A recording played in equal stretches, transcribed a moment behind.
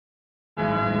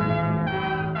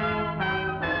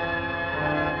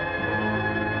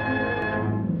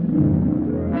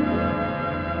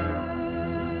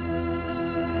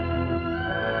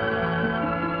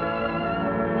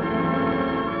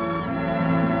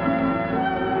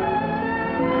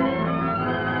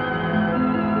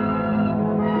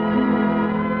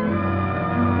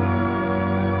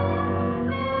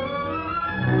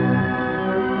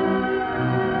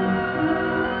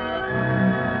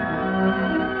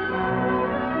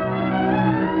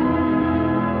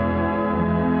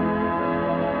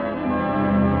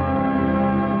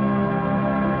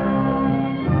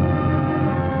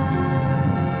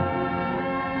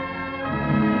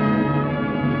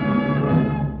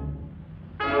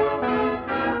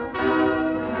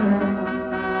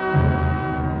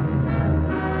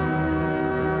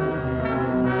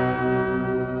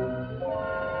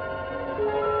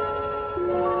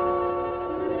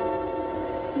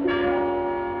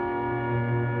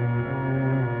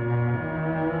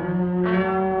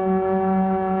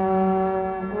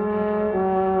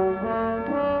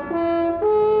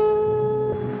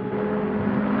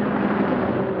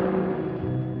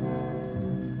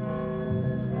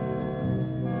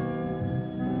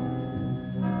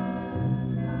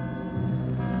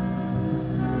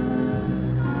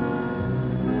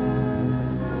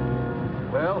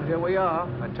here we are.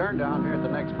 I turned down here at the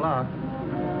next block.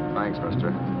 Thanks,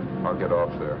 mister. I'll get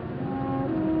off there.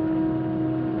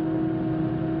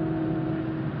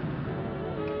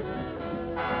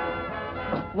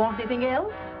 Want anything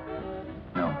else?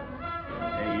 No.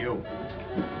 Hey, you.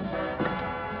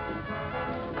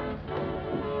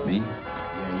 Me?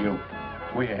 Yeah, you.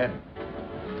 Where you heading?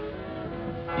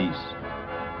 East.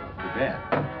 Too bad.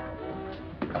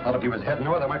 I thought if you was heading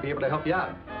north, I might be able to help you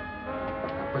out.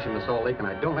 I'm pushing the Salt Lake, and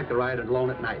I don't like to ride it alone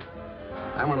at night.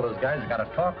 I'm one of those guys that got to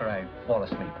talk or I fall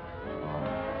asleep.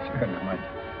 Oh, sure, now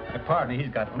my partner, he's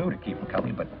got Lou to keep him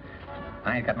company, but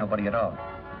I ain't got nobody at all.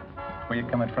 Where you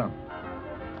coming from?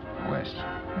 West.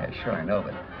 Yeah, sure, I know,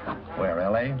 but where,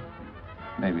 L.A.?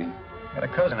 Maybe. Got a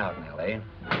cousin out in L.A.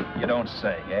 You don't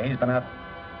say. Yeah, he's been out.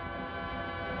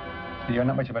 You're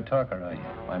not much of a talker, are you?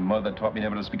 My mother taught me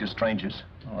never to speak to strangers.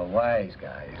 Oh, a wise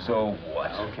guy. So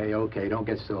what? Okay, don't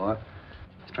get sore.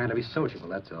 Just trying to be sociable,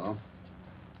 that's all.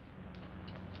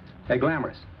 Hey,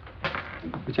 Glamorous.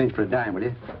 You change for a dime, will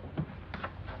you?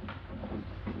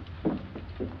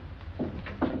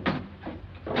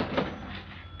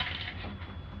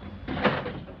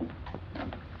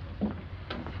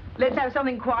 Let's have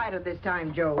something quieter this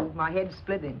time, Joe. My head's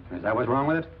splitting. Is that what's wrong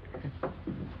with it?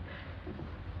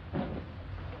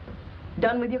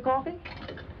 Done with your coffee?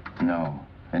 No.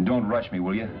 And don't rush me,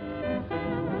 will you?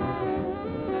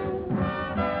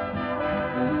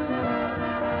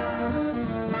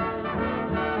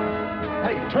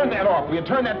 Hey, turn that off. Will you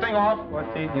turn that thing off? What's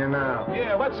eating you now?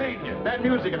 Yeah, what's eating you? That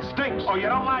music, it stinks. Oh, you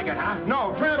don't like it, huh?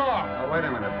 No, turn it off. Oh, wait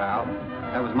a minute, pal.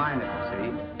 That was my nickel,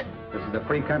 see? This is a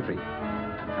free country.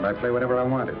 And I play whatever I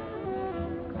wanted.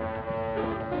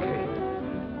 Okay.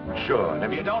 Sure, and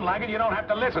if you don't like it, you don't have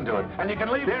to listen to it. And you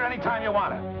can leave here anytime you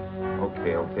want it.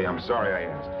 Okay. I'm sorry I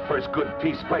asked. First good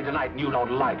piece played tonight and you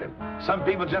don't like it. Some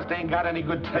people just ain't got any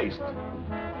good taste.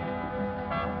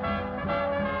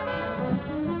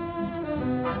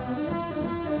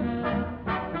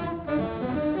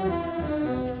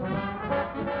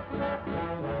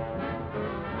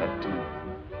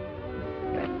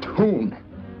 That tune.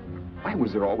 Why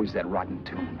was there always that rotten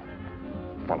tune?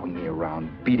 Following me around,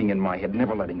 beating in my head,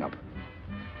 never letting up.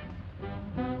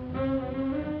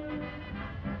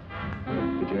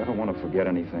 Did you ever want to forget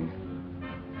anything?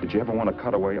 Did you ever want to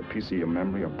cut away a piece of your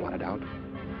memory or blot it out?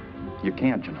 You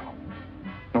can't, you know.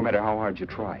 No matter how hard you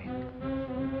try.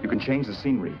 You can change the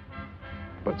scenery.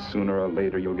 But sooner or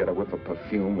later, you'll get a whiff of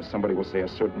perfume or somebody will say a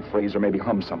certain phrase or maybe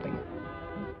hum something.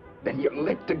 Then you're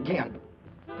licked again.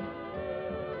 I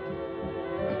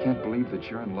can't believe that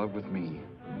you're in love with me.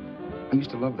 I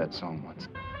used to love that song once.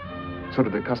 So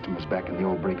did the customers back in the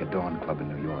old Break of Dawn club in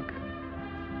New York.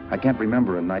 I can't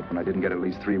remember a night when I didn't get at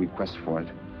least 3 requests for it.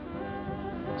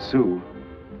 Sue,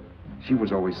 she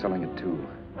was always selling it too.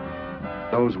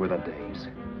 Those were the days.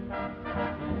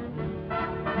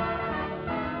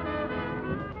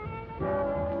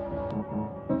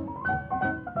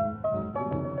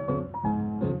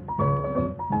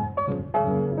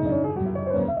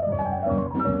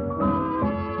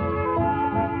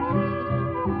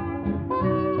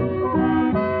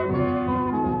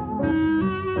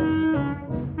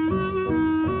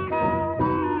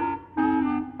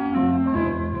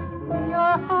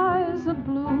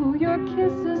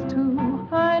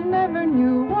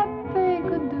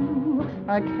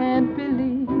 I can't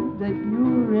believe that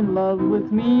you're in love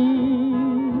with me.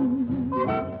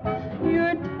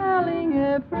 You're telling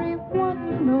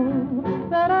everyone you know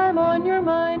that I'm on your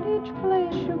mind each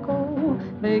place you go.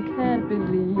 They can't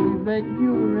believe that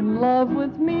you're in love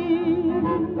with me.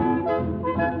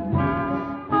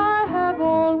 I have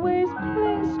always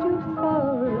placed you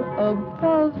far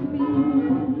above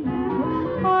me.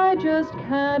 I just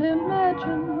can't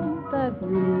imagine that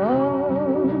you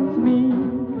love me.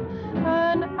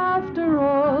 And after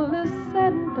all is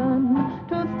said and done,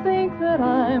 to think that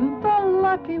I'm the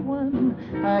lucky one,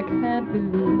 I can't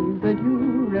believe that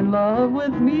you're in love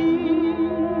with me.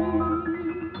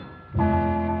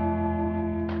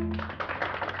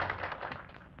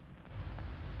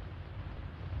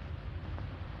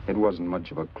 It wasn't much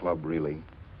of a club, really.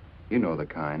 You know the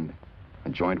kind. A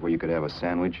joint where you could have a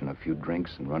sandwich and a few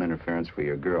drinks and run interference for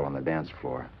your girl on the dance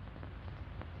floor.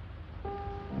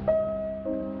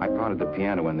 I pounded the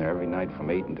piano in there every night from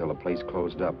 8 until the place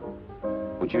closed up,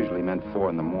 which usually meant 4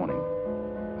 in the morning.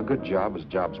 A good job as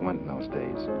jobs went in those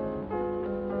days.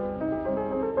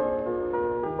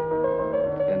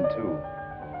 Then, too,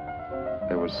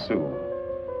 there was Sue,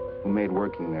 who made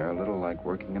working there a little like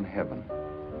working in heaven.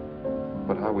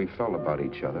 But how we felt about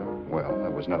each other, well,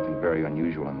 there was nothing very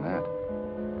unusual in that.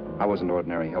 I was an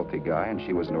ordinary healthy guy, and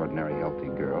she was an ordinary healthy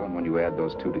girl, and when you add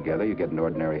those two together, you get an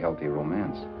ordinary healthy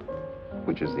romance,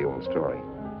 which is the old story.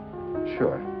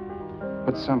 Sure.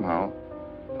 But somehow,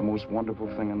 the most wonderful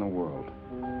thing in the world.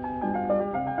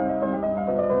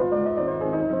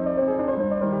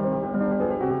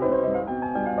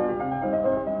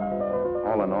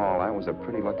 All in all, I was a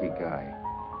pretty lucky guy.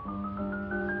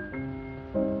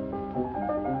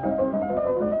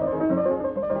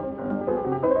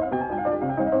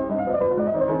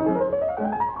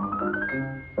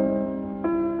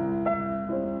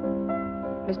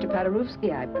 Mr.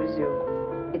 Paderewski, I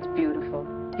presume. It's beautiful.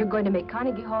 You're going to make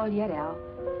Carnegie Hall yet, Al?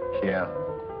 Yeah,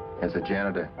 as a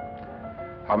janitor.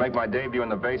 I'll make my debut in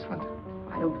the basement.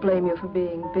 I don't blame you for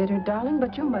being bitter, darling,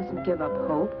 but you mustn't give up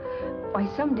hope. Why,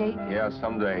 someday... Yeah,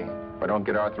 someday. If I don't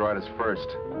get arthritis first.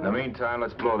 In the meantime,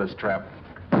 let's blow this trap.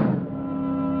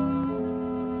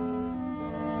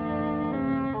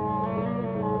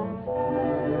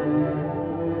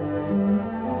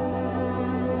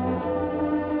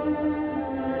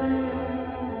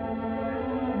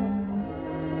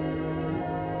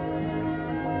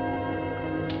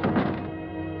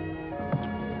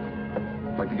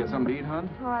 Like to get something to eat, hon?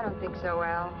 Oh, I don't think so,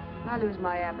 Al. I lose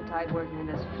my appetite working in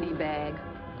this flea bag.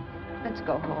 Let's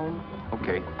go home.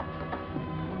 Okay.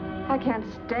 I can't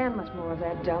stand much more of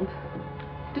that dump.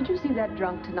 Did you see that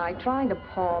drunk tonight trying to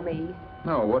paw me?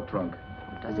 No, what drunk?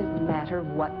 Does it matter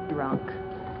what drunk?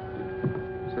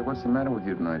 Say, what's the matter with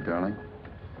you tonight, darling?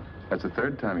 That's the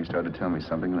third time you started to tell me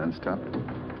something and then stopped.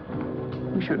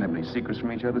 We shouldn't have any secrets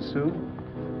from each other, Sue.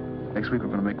 Next week we're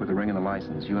going to make with the ring and the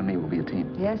license. You and me will be a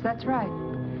team. Yes, that's right.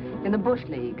 In the Bush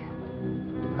League.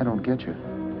 I don't get you.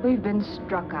 We've been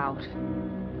struck out.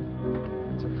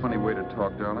 It's a funny way to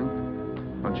talk, darling.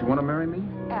 Don't you want to marry me?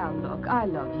 Al, look, I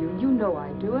love you. You know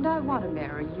I do, and I want to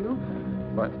marry you.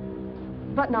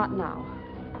 But not now.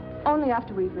 Only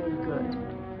after we've made good.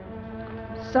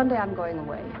 Sunday I'm going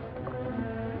away.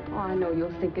 Oh, I know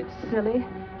you'll think it's silly.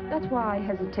 That's why I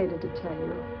hesitated to tell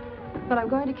you. But I'm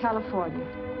going to California.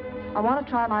 I want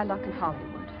to try my luck in Hollywood.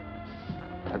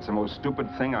 That's the most stupid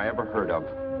thing I ever heard of.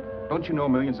 Don't you know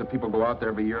millions of people go out there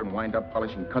every year and wind up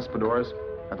polishing cuspidors?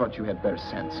 I thought you had better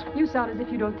sense. You sound as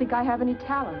if you don't think I have any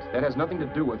talent. That has nothing to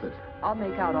do with it. I'll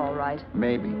make out all right.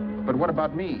 Maybe. But what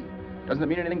about me? Doesn't it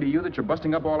mean anything to you that you're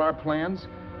busting up all our plans?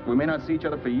 We may not see each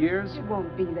other for years. It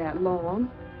won't be that long.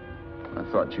 I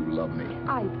thought you loved me.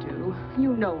 I do.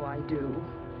 You know I do.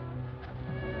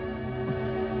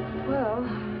 Well,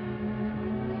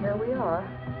 here we are.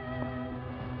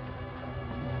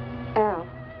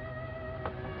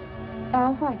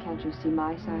 Al, why can't you see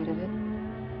my side of it?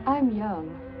 I'm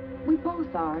young. We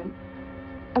both are,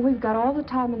 and we've got all the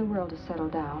time in the world to settle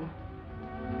down.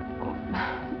 Oh,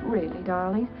 really,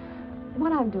 darling,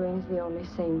 what I'm doing is the only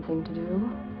sane thing to do.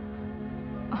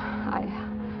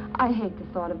 I hate the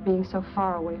thought of being so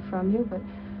far away from you,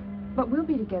 but we'll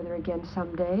be together again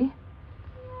someday.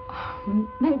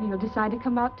 Maybe you'll decide to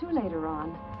come out too later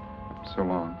on. So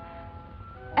long.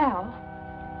 Al,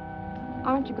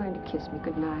 aren't you going to kiss me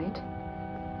goodnight?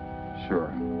 Sure.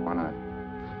 Why not?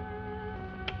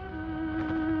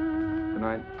 Good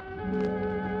night.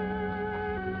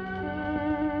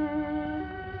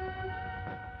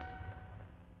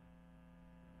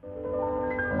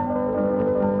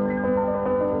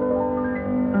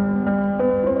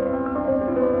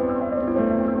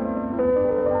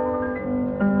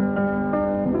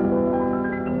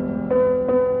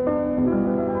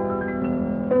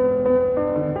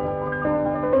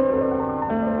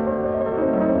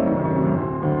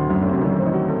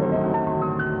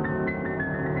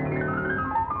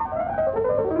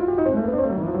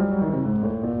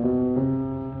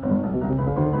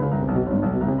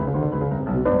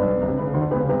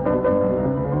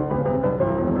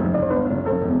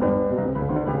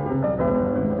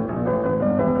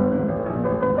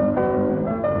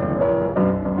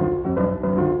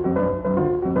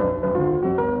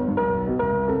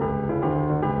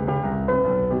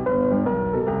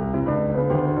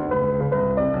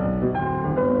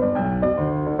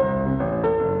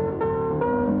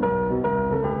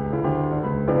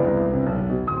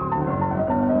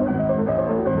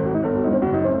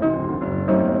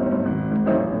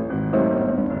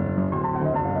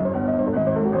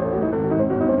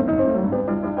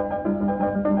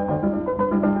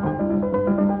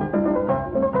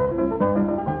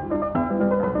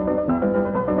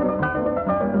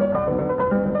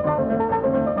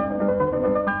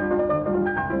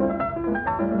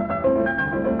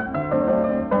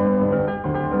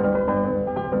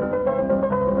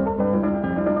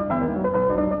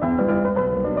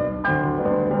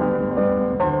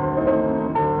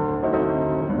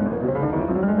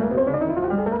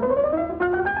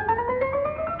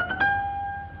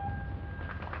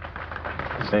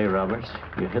 Roberts.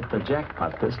 You hit the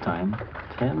jackpot this time.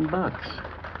 $10.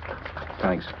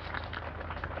 Thanks.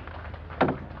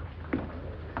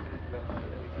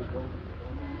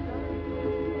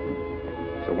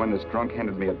 So when this drunk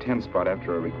handed me a 10 spot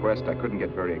after a request, I couldn't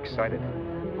get very excited.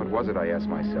 What was it, I asked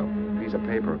myself? A piece of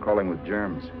paper crawling with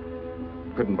germs.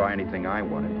 Couldn't buy anything I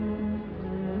wanted.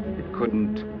 It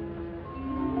couldn't...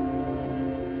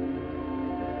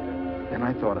 Then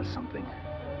I thought of something.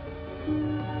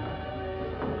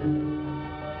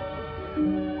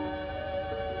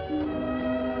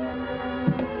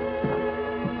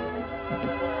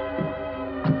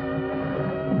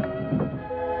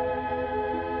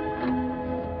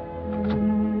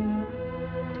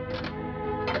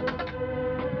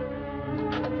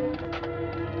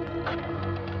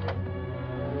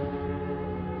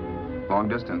 Long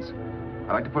distance.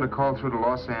 I'd like to put a call through to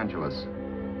Los Angeles.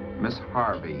 Miss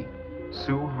Harvey.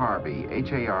 Sue Harvey,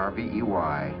 Harvey.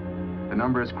 The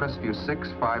number is Crestview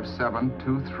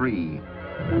 65723.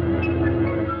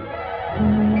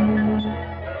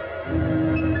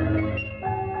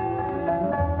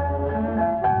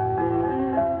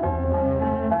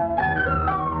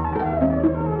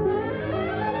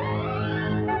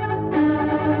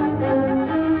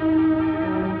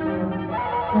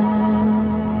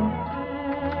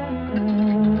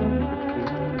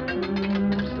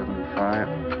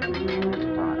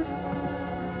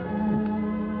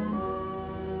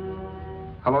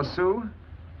 Hello, Sue?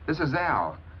 This is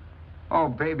Al. Oh,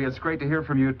 baby, it's great to hear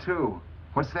from you, too.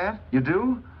 What's that? You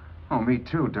do? Oh, me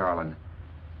too, darling.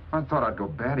 I thought I'd go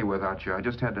batty without you. I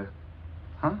just had to...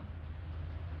 Huh?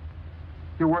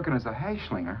 You're working as a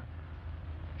hashlinger?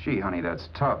 Gee, honey, that's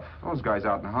tough. Those guys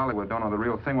out in Hollywood don't know the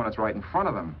real thing when it's right in front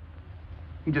of them.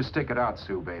 You just stick it out,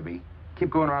 Sue, baby.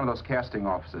 Keep going around to those casting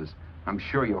offices. I'm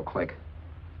sure you'll click.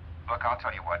 Look, I'll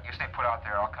tell you what. You stay put out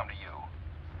there, I'll come to you.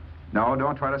 No,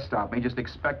 don't try to stop me. Just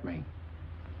expect me.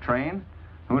 Train?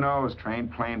 Who knows? Train,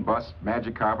 plane, bus,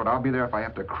 magic carpet. I'll be there if I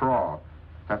have to crawl.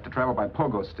 If I have to travel by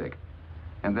pogo stick.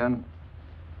 And then,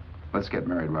 let's get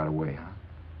married right away, huh?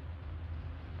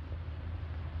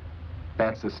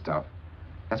 That's the stuff.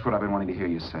 That's what I've been wanting to hear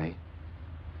you say.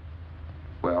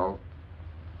 Well,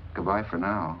 goodbye for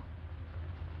now.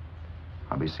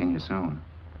 I'll be seeing you soon.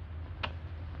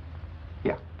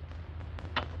 Yeah.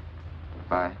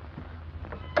 Bye.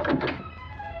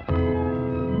 The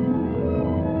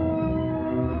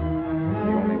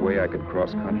only way I could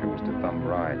cross country was to thumb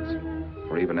rides.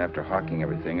 For even after hawking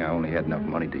everything, I only had enough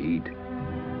money to eat.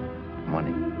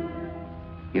 Money.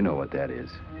 You know what that is.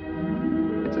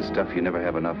 It's the stuff you never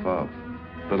have enough of.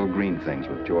 Little green things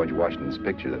with George Washington's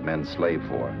picture that men slave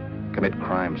for, commit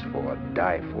crimes for,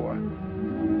 die for.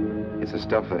 It's the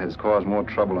stuff that has caused more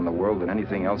trouble in the world than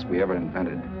anything else we ever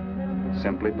invented.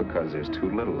 Simply because there's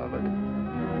too little of it.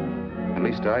 At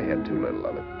least I had too little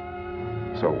of it.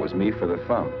 So it was me for the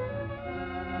thumb.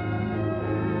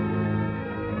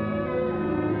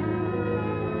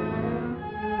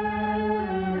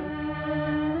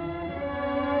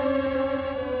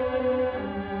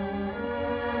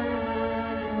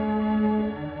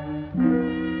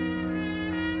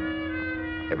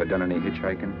 Ever done any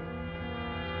hitchhiking?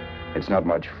 It's not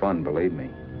much fun, believe me.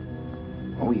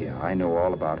 Oh, yeah, I know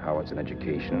all about how it's an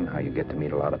education, how you get to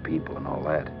meet a lot of people and all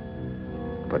that.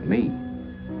 But me,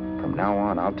 from now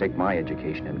on, I'll take my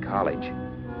education in college,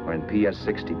 or in PS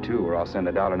 62, where I'll send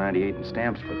 $1.98 in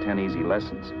stamps for 10 easy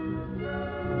lessons.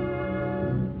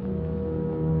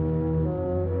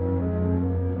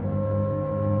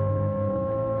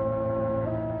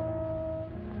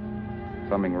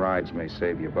 Thumbing rides may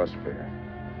save you bus fare,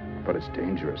 but it's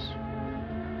dangerous.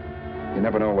 You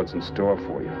never know what's in store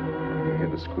for you. You hear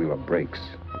the squeal of brakes.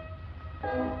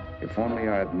 If only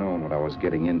I had known what I was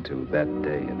getting into that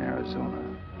day in Arizona.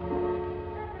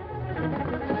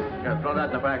 Here, throw that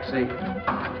in the back seat.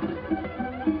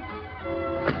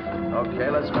 Okay,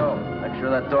 let's go. Make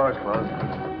sure that door's closed.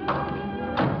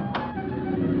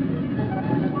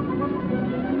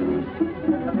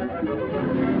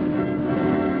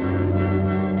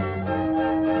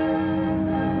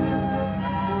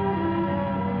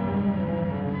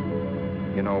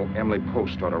 You know, Emily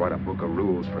Post ought to write a book of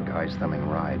rules for guys thumbing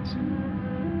rides.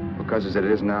 Because as it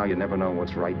is now, you never know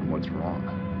what's right and what's wrong.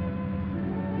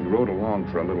 We rode along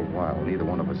for a little while, neither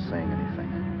one of us saying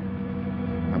anything.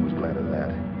 I was glad of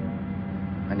that.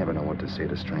 I never know what to say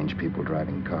to strange people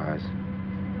driving cars.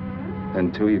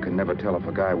 Then, too, you can never tell if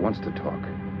a guy wants to talk.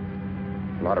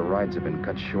 A lot of rides have been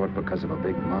cut short because of a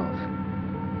big mouth.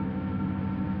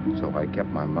 So I kept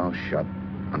my mouth shut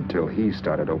until he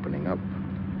started opening up.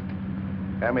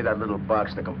 Hand me that little box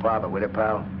in the compartment, will you,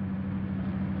 pal?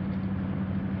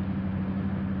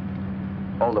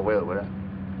 Hold the wheel, will you?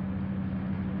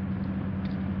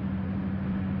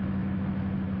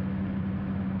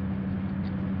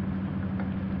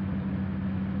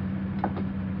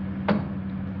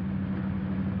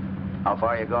 How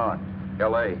far are you going?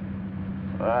 L.A.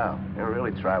 Wow, you're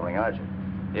really traveling, aren't you?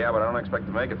 Yeah, but I don't expect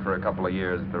to make it for a couple of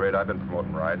years at the rate I've been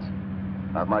promoting rides.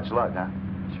 Not much luck, huh?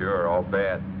 Sure, all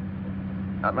bad.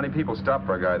 Not many people stop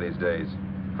for a guy these days.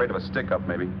 Afraid of a stick-up,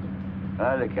 maybe.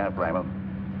 They can't blame him.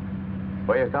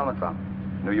 Where you coming from?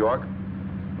 New York?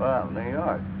 Well, New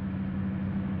York.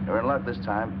 You're in luck this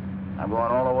time. I'm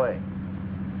going all the way.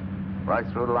 Right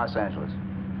through to Los Angeles.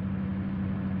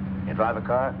 You drive a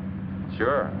car?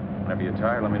 Sure. Whenever you're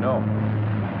tired, let me know.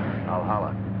 I'll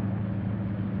holler.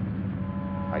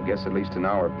 I guess at least an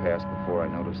hour passed before I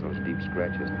noticed those deep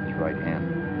scratches in his right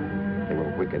hand. They were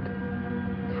wicked.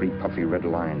 3 puffy red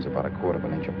lines about 1/4 of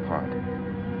an inch apart.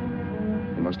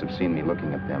 He must have seen me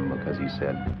looking at them because he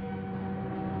said,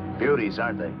 Beauties,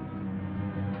 aren't they?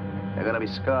 They're gonna be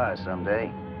scars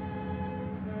someday.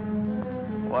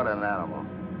 What an animal.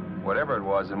 whatever it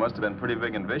was, it must have been pretty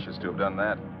big and vicious to have done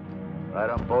that. Right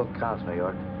on both counts, New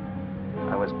York.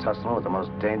 I was tussling with the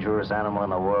most dangerous animal in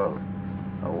the world.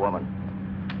 A woman.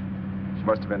 She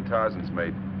must have been Tarzan's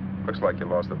mate. Looks like you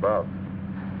lost the bout.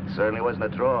 Certainly wasn't a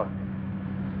draw.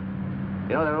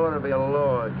 You know, there ought to be a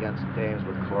law against dames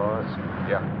with claws.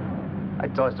 Yeah. I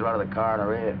tossed her out of the car in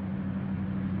her ear.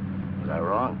 Was I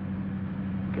wrong?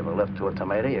 Give a lift to a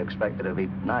tomato, you expect her to be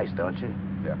nice, don't you?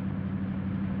 Yeah.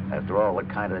 After all, what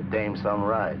kind of dame some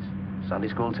rides? Sunday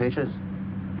school teachers?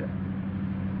 Yeah.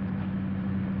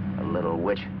 A little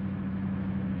witch.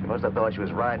 She must have thought she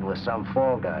was riding with some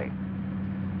fall guy.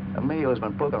 And me, who's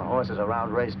been booking horses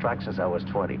around racetracks since I was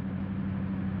 20.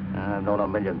 I've known a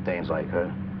million dames like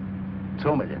her.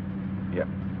 2 million. Yeah.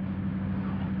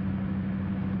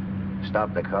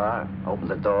 Stopped the car, opened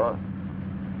the door.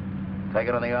 Take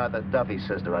it on the yard, the Duffy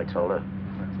sister, I told her.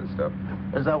 That's the stuff.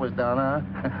 As that was done,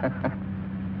 huh?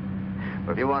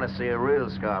 But if you want to see a real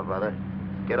scar, brother,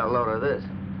 get a load of this.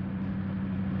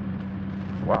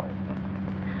 Wow.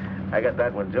 I got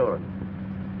that one dueling.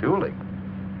 Dueling?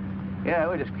 Yeah,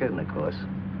 we're just kidding, of course.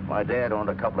 My dad owned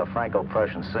a couple of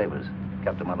Franco-Prussian sabers.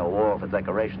 Kept them on the wall for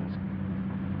decorations.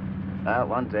 Well,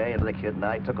 one day, the kid and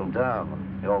I took them down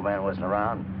when the old man wasn't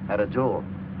around. Had a duel.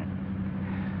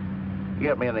 He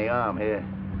got me in the arm here.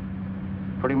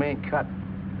 Pretty mean cut.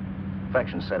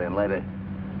 Infection set in later.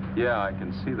 Yeah, I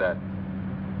can see that.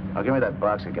 Now, give me that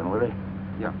box again, will you?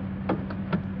 Yeah.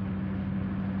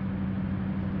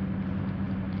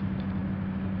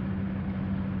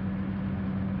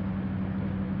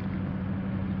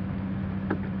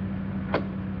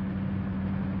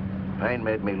 Pain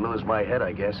made me lose my head,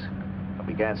 I guess. I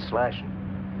began slashing.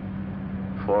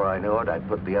 Before I knew it, I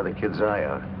put the other kid's eye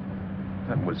out.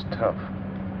 That was tough.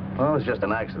 Well, it was just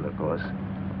an accident, of course.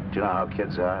 But you know how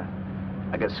kids are.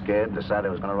 I got scared and decided I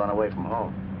was going to run away from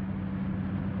home.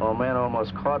 Old man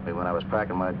almost caught me when I was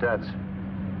packing my duds.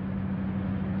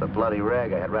 The bloody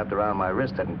rag I had wrapped around my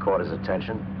wrist hadn't caught his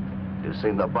attention. You've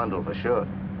seen the bundle for sure.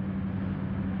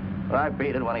 But I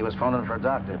beat it when he was phoning for a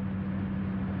doctor.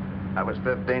 That was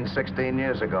 15, 16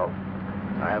 years ago.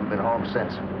 I haven't been home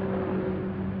since.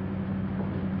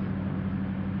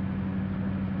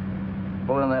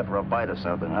 Pull in there for a bite or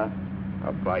something, huh?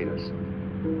 A bite us.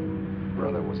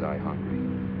 Brother, was I hungry.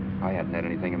 I hadn't had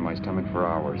anything in my stomach for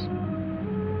hours.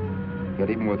 Yet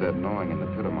even with that gnawing in the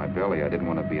pit of my belly, I didn't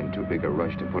want to be in too big a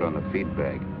rush to put on the feed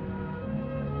bag.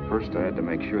 First, I had to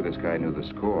make sure this guy knew the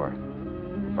score.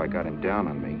 If I got him down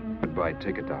on me, I'd buy a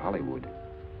ticket to Hollywood.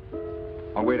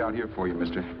 I'll wait out here for you,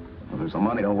 mister. Well, there's the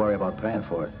money. Don't worry about paying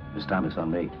for it. This time it's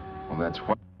on me. Well, that's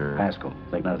what... Pascal,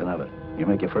 think nothing of it. You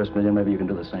make your first million, maybe you can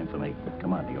do the same for me.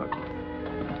 Come on, New York.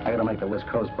 I gotta make the West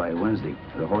Coast by Wednesday.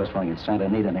 There's a horse running in Santa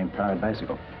Anita named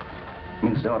Paradiesical.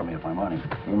 Means door to me if I'm on him.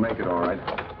 We'll make it all right.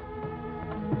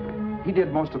 He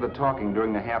did most of the talking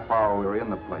during the half hour we were in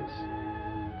the place.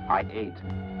 I ate.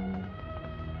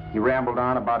 He rambled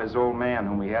on about his old man,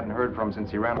 whom we hadn't heard from since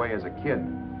he ran away as a kid.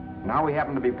 And how he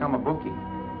happened to become a bookie.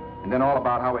 And then all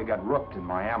about how he got rooked in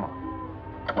Miami.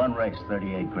 One race,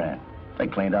 38 grand. They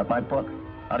cleaned out my book.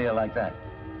 How do you like that?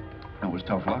 That was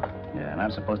tough luck. Yeah, and I'm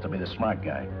supposed to be the smart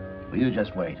guy. Well, you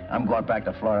just wait. I'm going back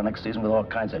to Florida next season with all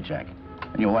kinds of jack.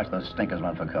 And you watch those stinkers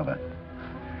run for cover.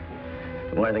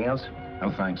 Want anything else?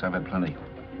 No, thanks. I've had plenty.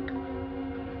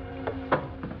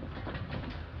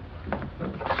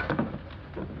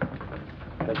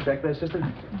 Got a check there,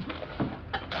 sister?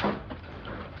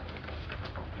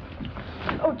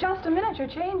 Oh, just a minute. Your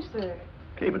change, sir.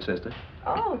 Keep it, sister.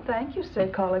 Oh, thank you, sir.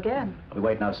 Call again. I'll be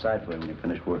waiting outside for you when you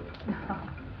finish work.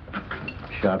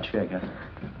 Sharp check, huh?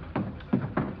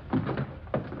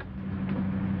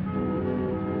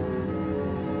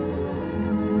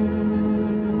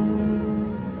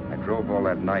 all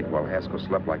that night while Haskell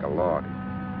slept like a log.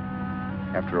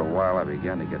 After a while, I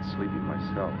began to get sleepy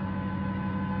myself.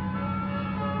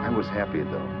 I was happy,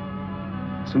 though.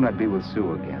 Soon I'd be with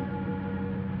Sue again.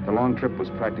 The long trip was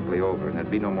practically over, and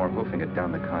there'd be no more hoofing it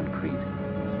down the concrete.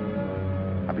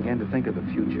 I began to think of the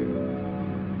future,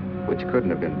 which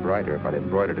couldn't have been brighter if I'd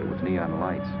embroidered it with neon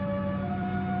lights.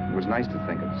 It was nice to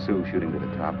think of Sue shooting to the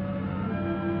top.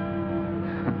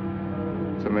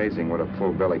 It's amazing what a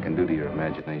full belly can do to your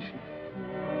imagination.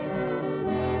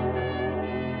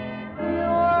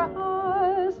 Your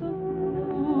eyes are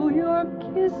blue, your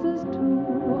kisses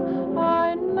too.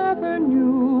 I never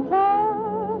knew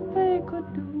what they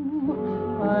could do.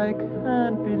 I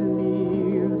can't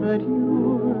believe that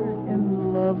you're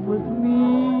in love with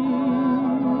me.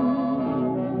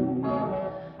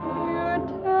 You're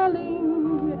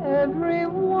telling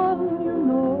everyone you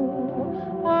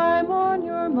know I'm on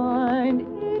your mind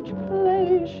each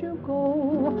place you go.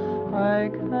 I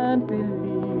can't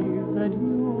believe that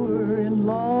you're in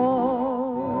love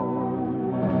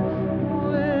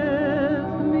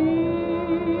with me.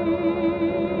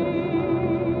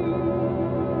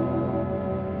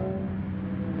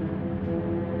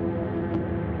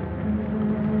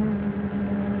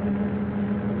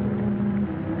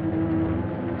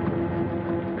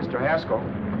 Mr. Haskell?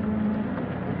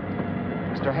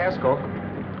 Mr. Haskell?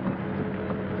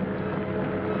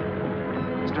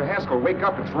 Mr. Haskell, wake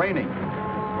up. It's raining.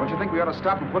 Don't you think we ought to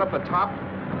stop and put up the top?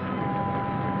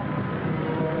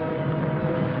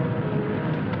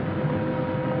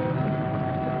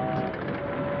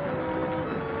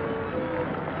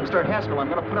 Mr. Haskell, I'm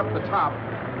going to put up the top.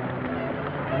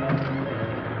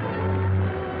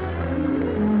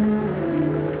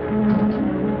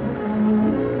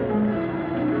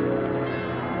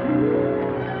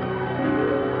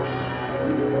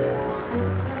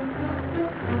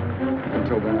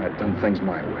 Until then, I'd done things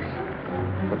my way.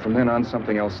 But from then on,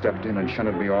 something else stepped in and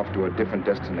shunted me off to a different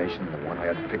destination than the one I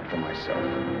had picked for myself.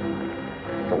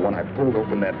 But when I pulled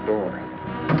open that door...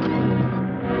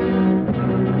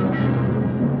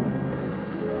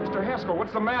 Mr. Haskell,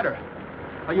 what's the matter?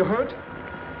 Are you hurt?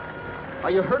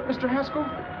 Are you hurt, Mr. Haskell?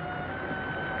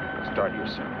 Start your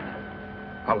sermon.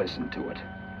 I'll listen to it.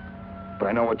 But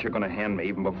I know what you're going to hand me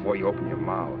even before you open your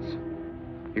mouths.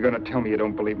 You're going to tell me you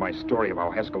don't believe my story of how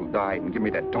Haskell died and give me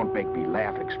that don't make me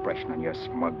laugh expression on your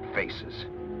smug faces.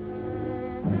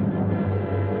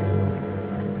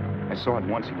 I saw it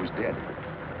once he was dead,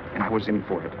 and I was in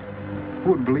for it.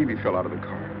 Who would believe he fell out of the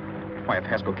car? Why, if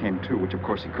Haskell came too, which of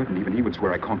course he couldn't, even he would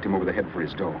swear I conked him over the head for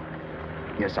his dough.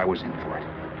 Yes, I was in for it.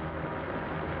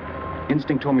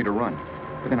 Instinct told me to run,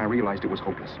 but then I realized it was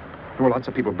hopeless. There were lots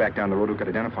of people back down the road who could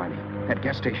identify me. That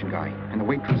gas station guy and the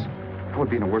waitress. I would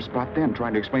be in a worse spot then,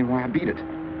 trying to explain why I beat it.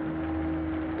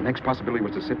 The next possibility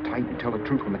was to sit tight and tell the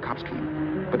truth when the cops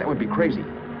came. But that would be crazy.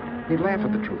 They'd laugh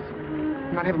at the truth.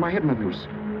 I'm not having my head in the noose.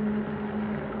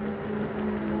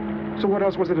 So what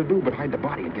else was there to do but hide the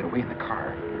body and get away in the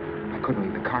car? I couldn't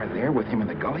leave the car there with him in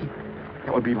the gully.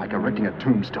 That would be like erecting a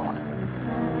tombstone.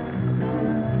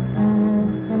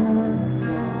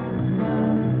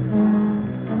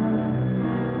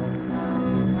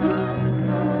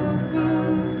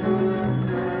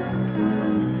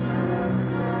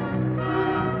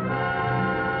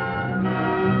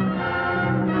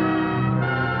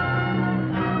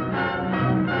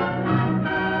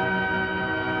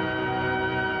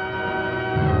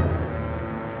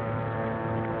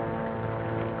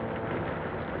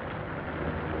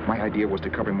 My idea was to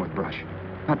cover him with brush,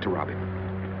 not to rob him.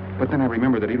 But then I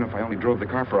remembered that even if I only drove the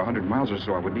car for 100 miles or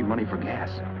so, I would need money for gas.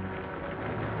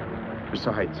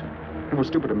 Besides, it was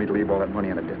stupid of me to leave all that money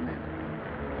on a dead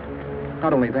man.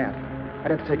 Not only that,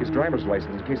 I'd have to take his driver's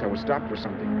license in case I was stopped for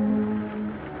something.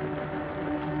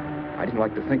 I didn't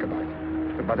like to think about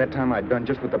it, but by that time I'd done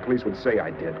just what the police would say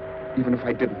I did, even if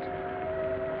I didn't.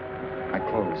 My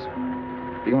clothes.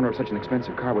 The owner of such an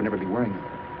expensive car would never be wearing them.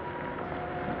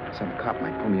 Some cop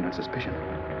might pull me in on suspicion.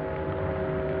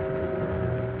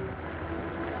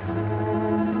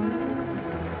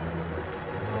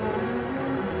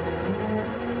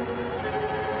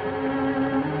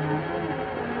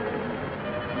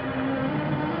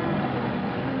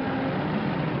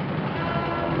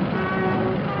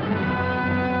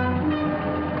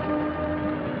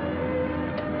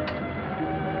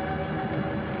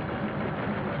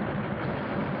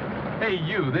 Hey,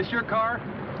 you, this your car?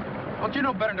 Don't you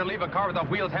know better than to leave a car with the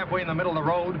wheels halfway in the middle of the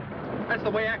road? That's the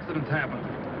way accidents happen.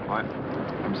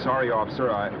 I'm sorry,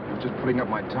 officer. I was just putting up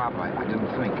my top. I didn't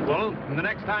think. Well, the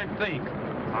next time, think.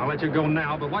 I'll let you go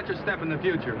now, but watch your step in the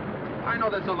future. I know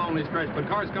that's a lonely stretch, but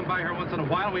cars come by here once in a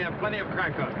while. We have plenty of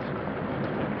crack ups.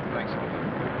 Thanks, officer.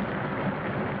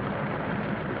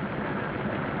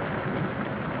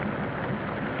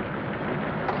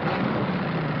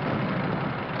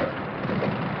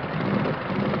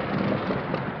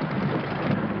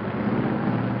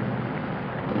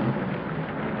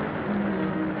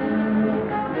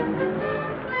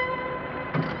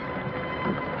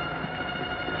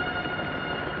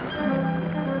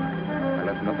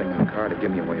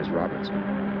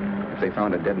 If they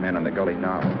found a dead man in the gully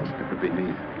now, it would be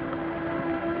me.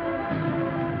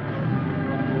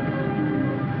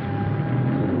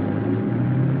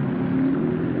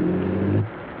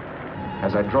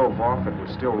 As I drove off, it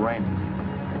was still raining,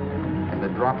 and the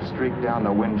drops streaked down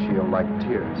the windshield like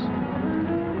tears.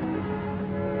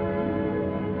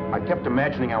 I kept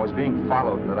imagining I was being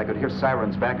followed and that I could hear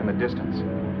sirens back in the distance.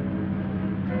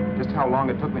 Just how long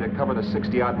it took me to cover the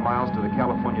 60-odd miles to the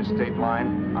California state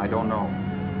line, I don't know.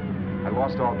 I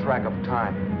lost all track of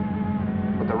time.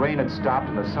 But the rain had stopped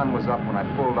and the sun was up when I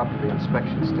pulled up to the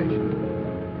inspection station.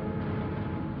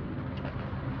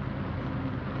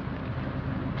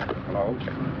 Hello?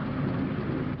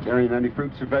 Carrying any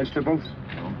fruits or vegetables?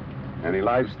 No. Any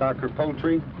livestock or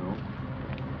poultry? No.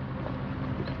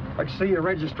 I'd like to see your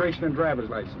registration and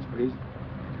driver's license, please.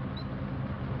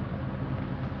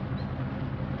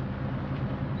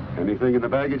 Anything in the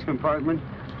baggage compartment?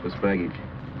 Just baggage.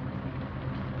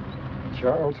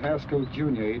 Charles Haskell,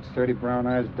 Jr., age 30, brown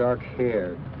eyes, dark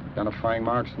hair. Identifying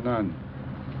marks, none.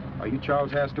 Are you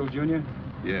Charles Haskell, Jr.?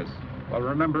 Yes. Well,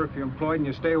 remember, if you're employed and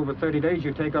you stay over 30 days,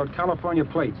 you take out California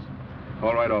plates.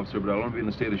 All right, officer, but I'll only be in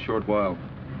the state a short while.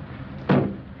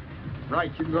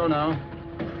 Right, you can go now.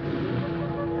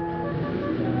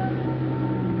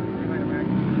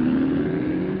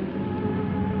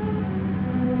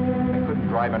 I couldn't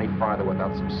drive any farther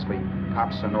without some sleep.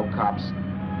 Cops or no cops,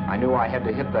 I knew I had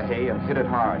to hit the hay and hit it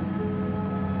hard.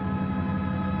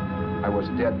 I was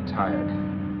dead tired.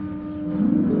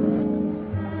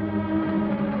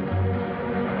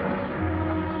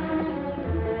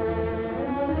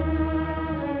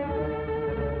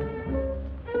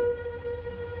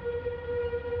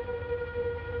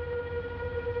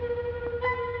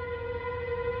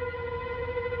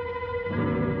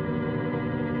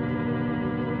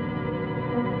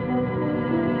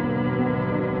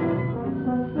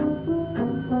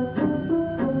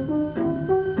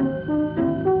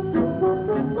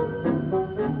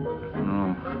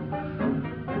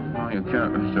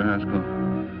 Mr. Haskell.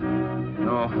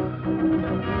 No.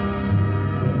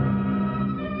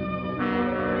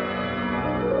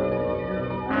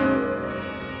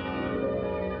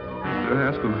 Mr.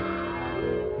 Haskell,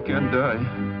 you can't die.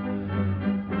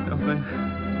 I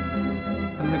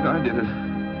think I did it.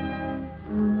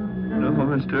 No,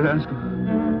 Mr. Haskell.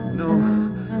 No.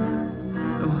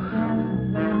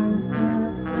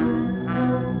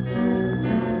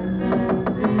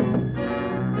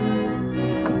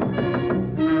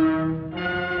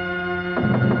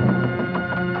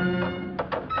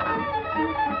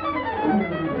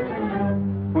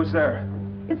 Who's there?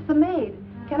 It's the maid.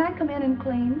 Can I come in and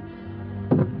clean?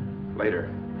 Later.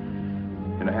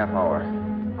 In a half hour.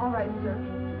 All right, sir.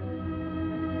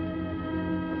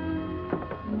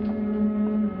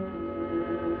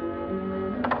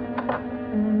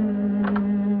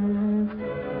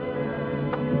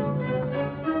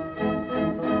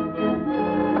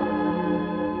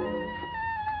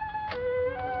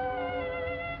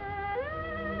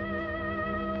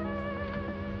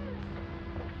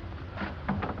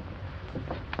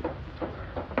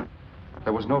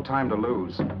 There was no time to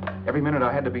lose. Every minute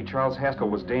I had to be Charles Haskell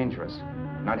was dangerous.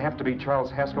 And I'd have to be Charles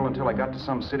Haskell until I got to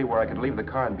some city where I could leave the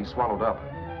car and be swallowed up.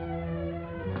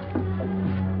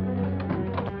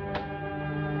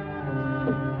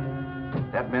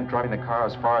 That meant driving the car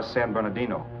as far as San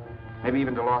Bernardino, maybe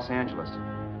even to Los Angeles.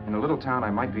 In a little town,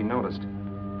 I might be noticed,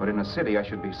 but in a city, I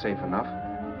should be safe enough.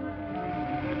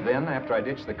 Then, after I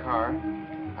ditched the car,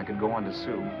 I could go on to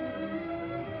Sue.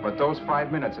 But those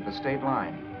 5 minutes at the state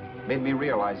line made me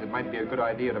realize it might be a good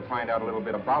idea to find out a little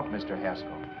bit about Mr.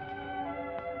 Haskell.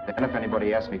 Then if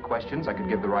anybody asked me questions, I could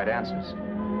give the right answers.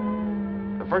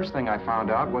 The first thing I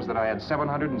found out was that I had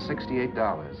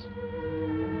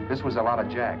 $768. This was a lot of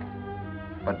jack,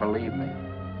 but believe me,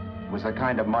 it was the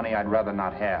kind of money I'd rather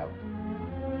not have.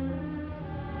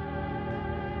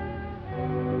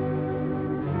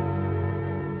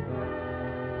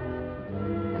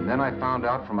 And then I found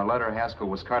out from a letter Haskell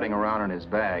was carting around in his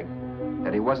bag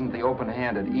that he wasn't the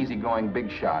open-handed, easygoing big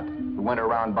shot who went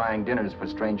around buying dinners for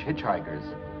strange hitchhikers.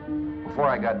 Before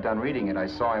I got done reading it, I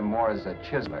saw him more as a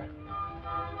chiseler.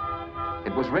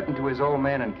 It was written to his old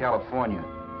man in California,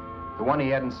 the one he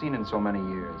hadn't seen in so many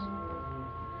years.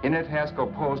 In it, Haskell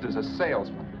posed as a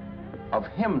salesman of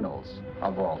hymnals,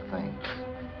 of all things.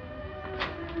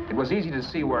 It was easy to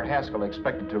see where Haskell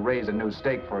expected to raise a new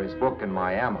stake for his book in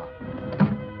Miami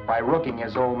by rooking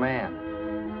his old man.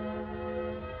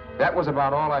 That was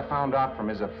about all I found out from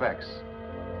his effects,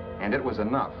 and it was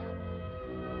enough.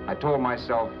 I told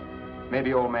myself,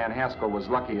 maybe old man Haskell was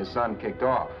lucky his son kicked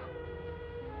off.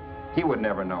 He would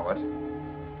never know it.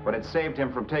 but it saved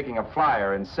him from taking a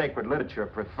flyer in sacred literature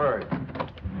preferred.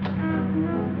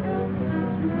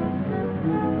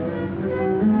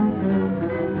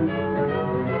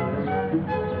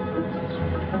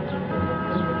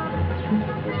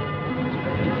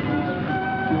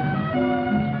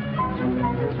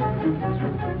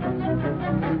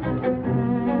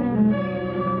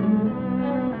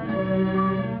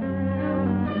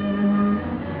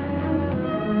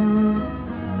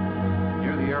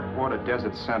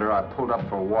 Desert Center, I pulled up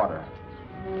for water.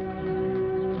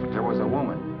 There was a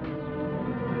woman.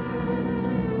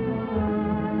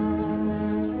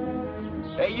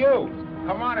 Hey, you!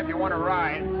 Come on if you want to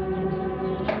ride.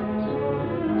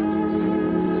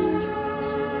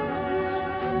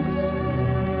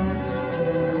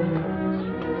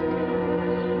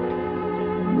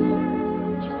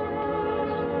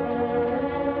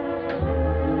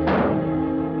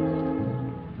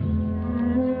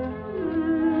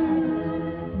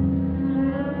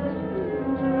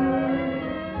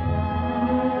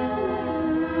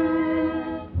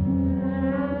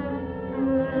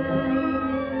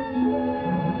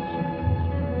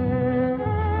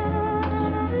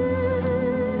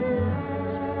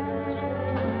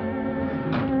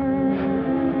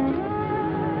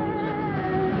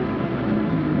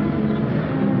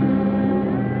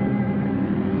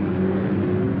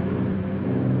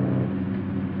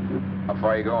 How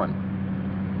far are you going?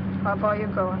 How far are you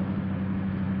going?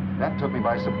 That took me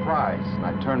by surprise, and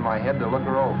I turned my head to look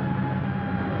her over.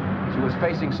 She was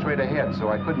facing straight ahead, so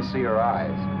I couldn't see her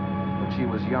eyes. But she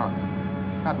was young,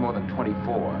 not more than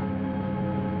 24.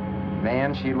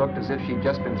 Man, she looked as if she'd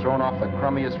just been thrown off the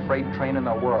crummiest freight train in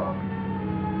the world.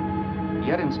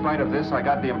 Yet, in spite of this, I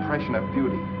got the impression of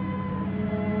beauty.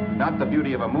 Not the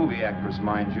beauty of a movie actress,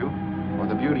 mind you, or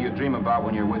the beauty you dream about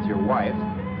when you're with your wife,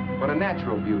 but a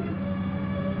natural beauty.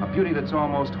 A beauty that's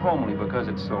almost homely because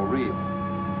it's so real.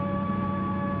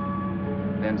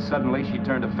 Then suddenly she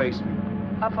turned to face me.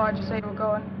 How far did you say you were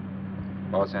going?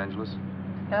 Los Angeles?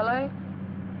 L.A.?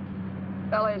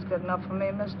 L.A.'s good enough for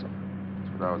me, mister.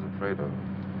 That's what I was afraid of.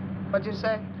 What'd you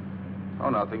say?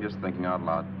 Oh, nothing, just thinking out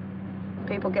loud.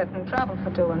 People get in trouble for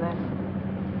doing that.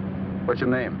 What's your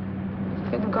name?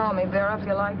 You can call me Vera if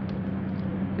you like.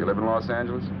 You live in Los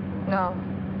Angeles? No.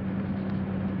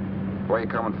 Where are you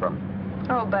coming from?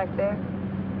 Oh, back there.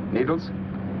 Needles?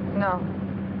 No.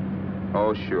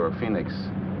 Oh, sure, Phoenix.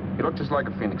 You look just like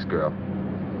a Phoenix girl.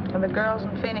 Are the girls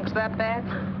in Phoenix that bad?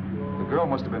 The girl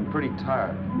must have been pretty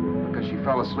tired because she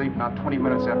fell asleep not 20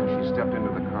 minutes after she stepped into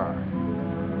the car.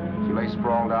 She lay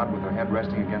sprawled out with her head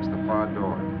resting against the far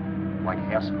door, like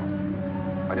Haskell.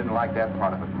 I didn't like that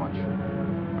part of it much,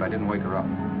 but I didn't wake her up.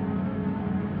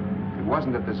 It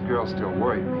wasn't that this girl still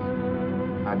worried me.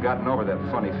 I'd gotten over that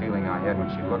funny feeling I had when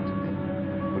she looked at me,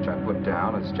 which I put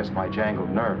down as just my jangled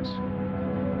nerves.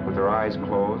 With her eyes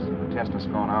closed and the tenseness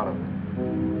gone out of her,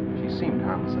 she seemed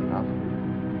harmless enough.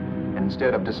 And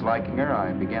instead of disliking her,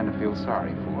 I began to feel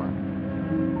sorry for her.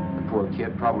 The poor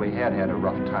kid probably had had a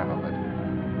rough time of it.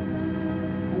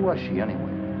 Who was she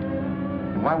anyway?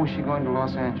 And why was she going to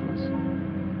Los Angeles?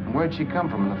 And where'd she come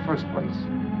from in the first place?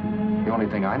 The only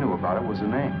thing I knew about her was her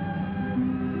name.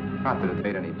 Not that it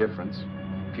made any difference.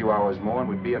 A few hours more and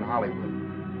we'd be in Hollywood.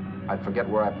 I'd forget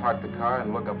where I parked the car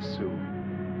and look up Sue.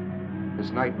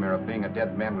 This nightmare of being a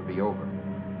dead man would be over.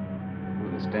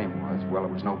 Who this dame was, well,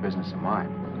 it was no business of mine.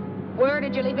 Where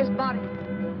did you leave his body?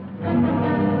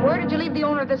 Where did you leave the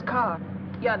owner of this car?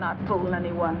 You're not fooling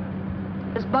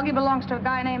anyone. This buggy belongs to a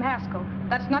guy named Haskell.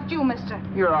 That's not you, mister.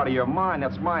 You're out of your mind.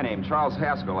 That's my name, Charles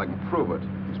Haskell. I can prove it.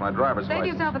 It's my driver's Save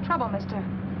license. yourself the trouble, mister.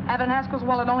 Having Haskell's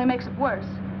wallet only makes it worse.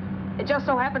 It just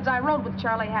so happens I rode with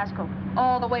Charlie Haskell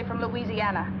all the way from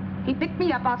Louisiana. He picked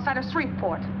me up outside of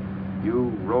Shreveport.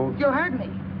 You rode? You heard me.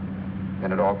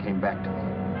 Then it all came back to me.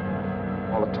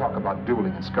 All the talk about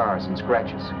dueling and scars and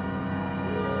scratches.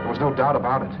 There was no doubt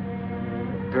about it.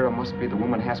 Vera must be the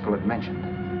woman Haskell had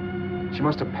mentioned. She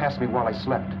must have passed me while I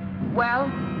slept.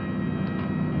 Well,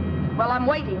 I'm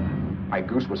waiting. My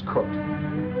goose was cooked.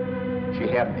 She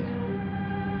had me.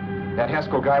 That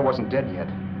Haskell guy wasn't dead yet.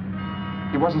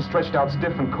 He wasn't stretched out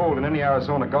stiff and cold in any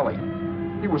Arizona gully.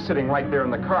 He was sitting right there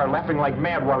in the car, laughing like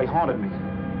mad while he haunted me.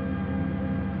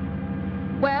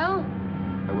 Well?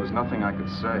 There was nothing I could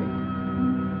say.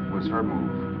 It was her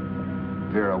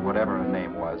move. Vera, whatever her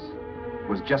name was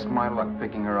just my luck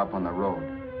picking her up on the road.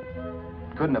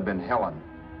 It couldn't have been Helen,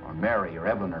 or Mary, or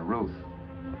Evelyn, or Ruth.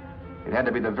 It had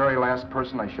to be the very last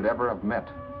person I should ever have met.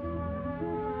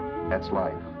 That's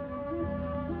life.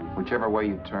 Whichever way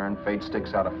you turn, fate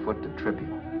sticks out a foot to trip you.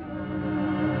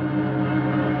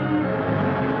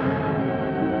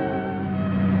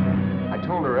 I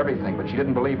told her everything, but she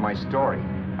didn't believe my story.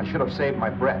 I should have saved my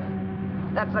breath.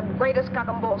 That's the greatest cock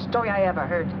and bull story I ever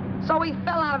heard. So he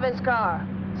fell out of his car.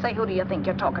 Say, who do you think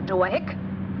you're talking to, a hick?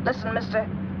 Listen, mister,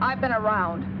 I've been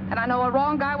around, and I know a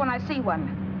wrong guy when I see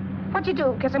one. What'd you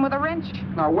do, kiss him with a wrench?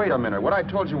 Now, wait a minute. What I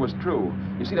told you was true.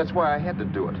 You see, that's why I had to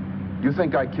do it. You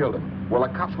think I killed him? Well, the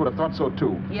cops would have thought so,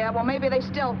 too. Yeah, well, maybe they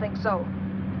still think so.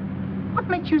 What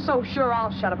makes you so sure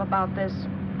I'll shut up about this?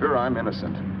 Sure, I'm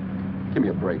innocent. Give me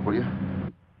a break, will you?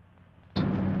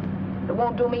 It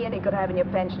won't do me any good having you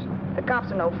pinched. The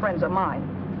cops are no friends of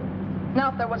mine.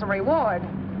 Now, if there was a reward,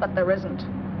 but there isn't.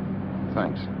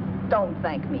 Thanks. Don't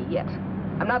thank me yet.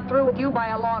 I'm not through with you by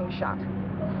a long shot.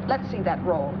 Let's see that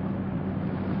roll.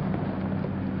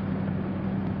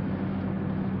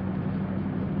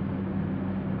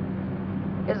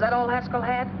 Is that all Haskell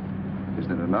had?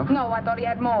 Isn't it enough? No, I thought he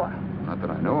had more. Not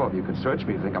that I know of. You can search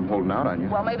me if you think I'm holding out on you.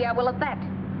 Well, maybe I will at that.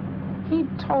 He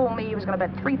told me he was going to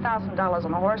bet $3,000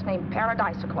 on a horse named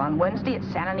Paradisical on Wednesday at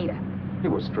Santa Anita. He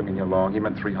was stringing you along. He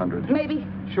meant 300. Maybe.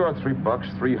 Sure,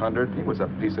 $3, 300. He was a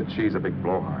piece of cheese, a big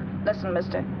blowhard. Listen,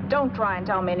 mister, don't try and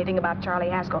tell me anything about Charlie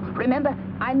Haskell. Remember,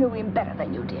 I knew him better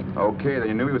than you did. Okay, then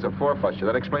you knew he was a four-flusher.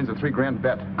 That explains the $3,000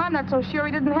 bet. I'm not so sure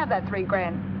he didn't have that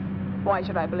 $3,000. Why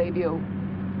should I believe you?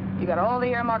 You got all the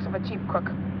earmarks of a cheap crook.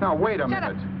 Now, wait a minute.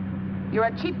 Shut up. You're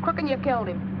a cheap crook and you killed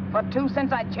him. For 2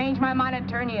 cents, I'd change my mind and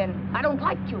turn you in. I don't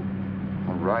like you.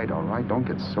 All right. Don't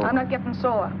get sore. I'm not getting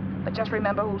sore. But just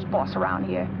remember who's boss around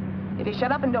here. If you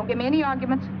shut up and don't give me any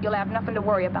arguments, you'll have nothing to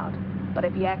worry about. But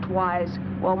if you act wise,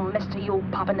 well, mister, you'll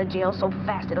pop into jail so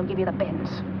fast it'll give you the bends.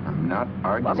 I'm not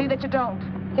arguing. Well, see that you don't.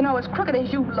 You know, as crooked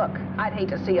as you look, I'd hate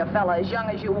to see a fella as young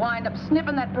as you wind up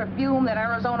sniffing that perfume that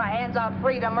Arizona hands out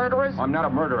free to murderers. I'm not a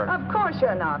murderer. Of course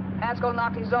you're not. Haskell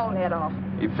knocked his own head off.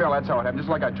 He fell, that's how it happened, just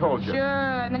like I told you.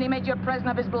 Sure, and then he made you a present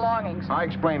of his belongings. I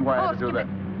explained why I had to do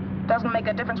that. Doesn't make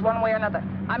a difference one way or another.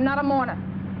 I'm not a mourner.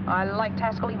 I liked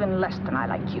Haskell even less than I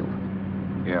liked you.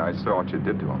 Yeah, I saw what you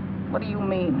did to him. What do you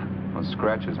mean? Those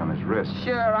scratches on his wrist.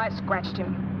 Sure, I scratched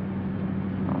him.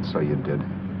 Oh, so you did.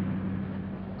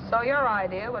 So your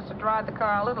idea was to drive the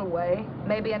car a little way,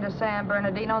 maybe into San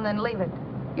Bernardino, and then leave it.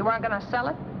 You weren't going to sell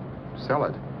it? Sell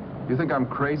it? You think I'm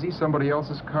crazy? Somebody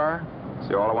else's car?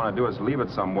 See, all I want to do is leave it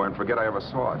somewhere and forget I ever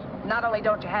saw it. Not only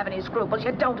don't you have any scruples,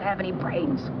 you don't have any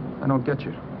brains. I don't get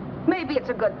you. Maybe it's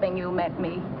a good thing you met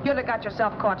me. You'd have got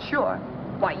yourself caught, sure.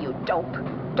 Why, you dope.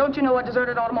 Don't you know a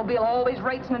deserted automobile always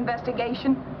rates an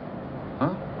investigation?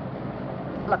 Huh?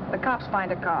 Look, the cops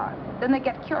find a car. Then they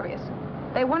get curious.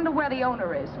 They wonder where the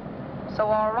owner is. So,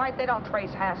 all right, they don't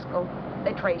trace Haskell.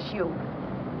 They trace you.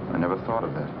 I never thought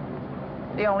of that.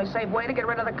 The only safe way to get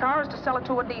rid of the car is to sell it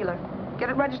to a dealer. Get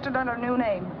it registered under a new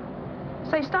name.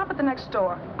 Say, stop at the next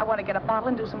store. I want to get a bottle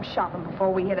and do some shopping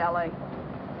before we hit L.A.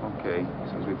 Okay.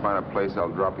 As soon as we find a place, I'll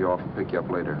drop you off and pick you up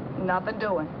later. Nothing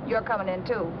doing. You're coming in,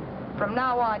 too. From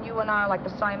now on, you and I are like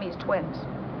the Siamese twins.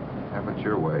 Have it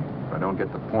your way, but I don't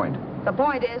get the point. The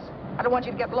point is, I don't want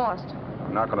you to get lost.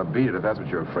 I'm not going to beat it if that's what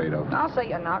you're afraid of. I'll say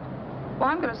you're not. Well,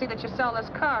 I'm going to see that you sell this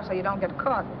car so you don't get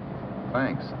caught.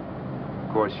 Thanks.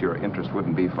 Of course, your interest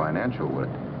wouldn't be financial, would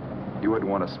it? You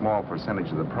wouldn't want a small percentage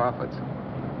of the profits.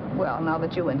 Well, now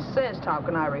that you insist, how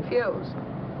can I refuse?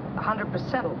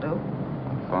 100% will do.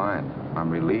 Fine. I'm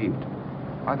relieved.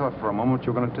 I thought for a moment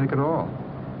you were going to take it all.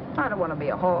 I don't want to be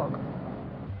a hog.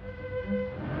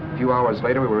 A few hours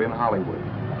later, we were in Hollywood.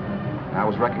 And I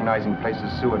was recognizing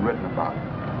places Sue had written about.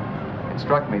 It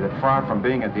struck me that far from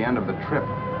being at the end of the trip,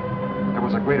 there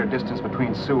was a greater distance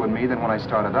between Sue and me than when I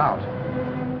started out.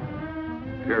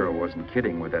 Vera wasn't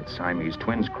kidding with that Siamese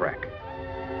twins crack.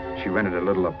 She rented a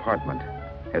little apartment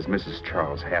as Mrs.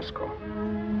 Charles Haskell.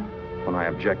 When I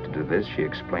objected to this, she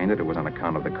explained that it was on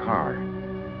account of the car.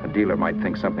 A dealer might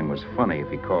think something was funny if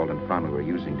he called and found we were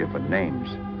using different names.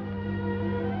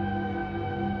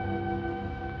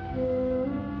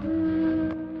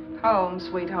 Home,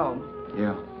 sweet home.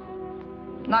 Yeah.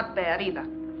 Not bad, either.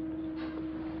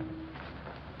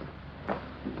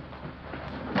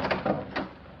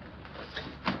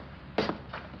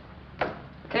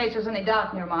 In case there's any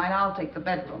doubt in your mind, I'll take the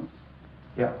bedroom.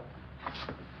 Yeah.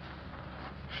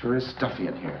 Sure is stuffy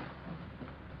in here.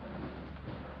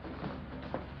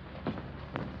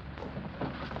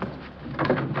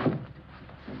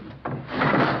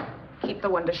 Keep the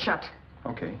window shut.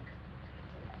 Okay.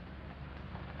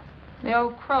 The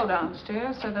old crow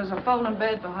downstairs said there's a folding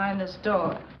bed behind this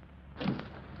door.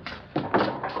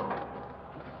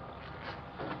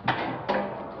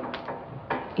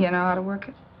 You know how to work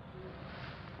it?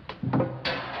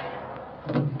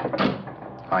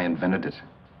 I invented it.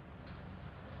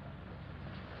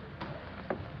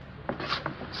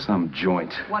 Some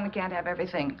joint. One can't have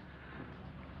everything.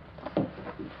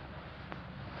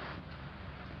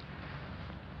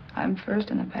 I'm first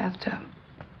in the bathtub.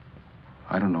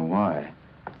 I don't know why,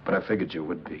 but I figured you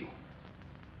would be.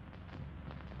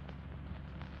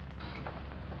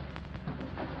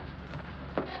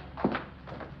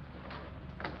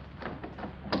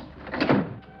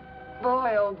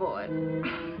 Boy, oh boy.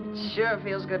 Sure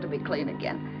feels good to be clean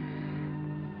again.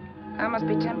 I must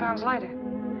be 10 pounds lighter.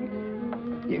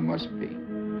 You must be.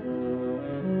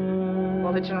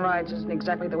 Well, hitching rides isn't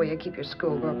exactly the way you keep your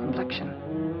schoolgirl complexion.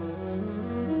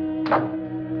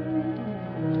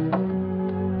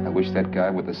 I wish that guy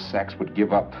with the sacks would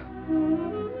give up.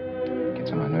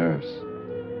 Gets on my nerves.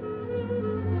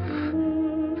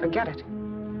 Forget it.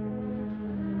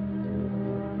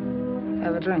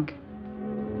 Have a drink.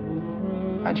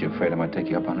 Aren't you afraid I might take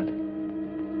you up on it?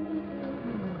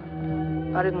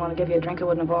 If I didn't want to give you a drink, I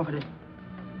wouldn't have offered it.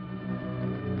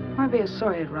 Might be a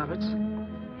sorehead, Roberts.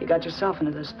 You got yourself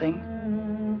into this thing.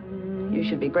 You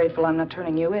should be grateful I'm not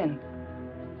turning you in.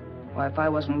 Why, if I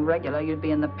wasn't regular, you'd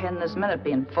be in the pen this minute,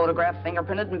 being photographed,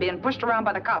 fingerprinted, and being pushed around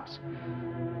by the cops.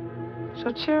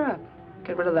 So cheer up.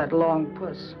 Get rid of that long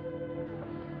puss.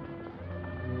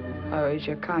 Or is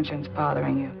your conscience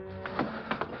bothering you?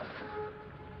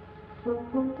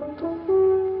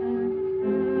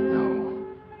 No.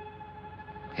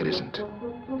 It isn't.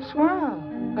 Swell.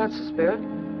 That's the spirit.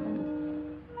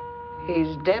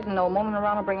 He's dead and no moment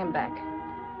around to bring him back.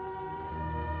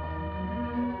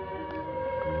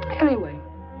 Anyway,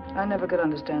 I never could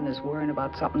understand this worrying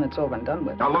about something that's over and done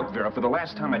with. Now look, Vera, for the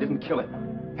last time I didn't kill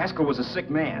him. Haskell was a sick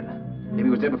man. Maybe he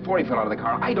was dead before he fell out of the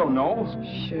car. I don't know.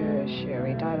 Sure.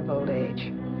 He died of old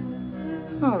age.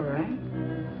 All right.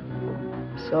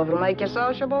 So if it'll make you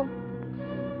sociable,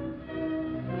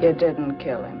 you didn't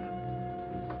kill him.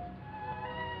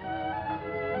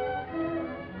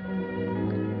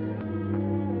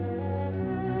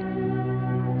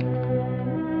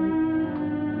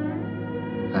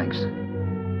 Thanks.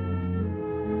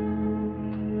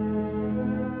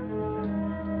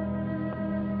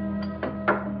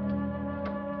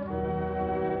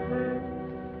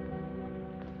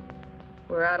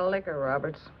 We're out of liquor,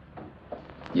 Roberts.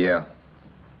 Yeah.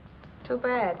 Too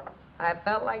bad. I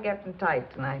felt like getting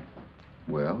tight tonight.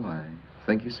 Well, I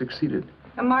think you succeeded.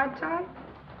 Am I tight?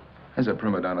 As a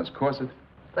prima donna's corset.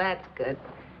 That's good.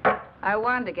 I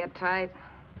wanted to get tight.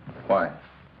 Why?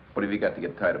 What have you got to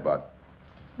get tight about?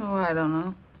 Oh, I don't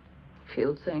know.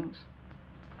 Few things.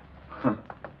 Huh.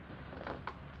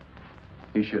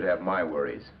 You should have my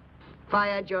worries. If I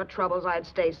had your troubles, I'd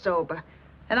stay sober.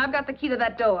 And I've got the key to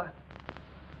that door.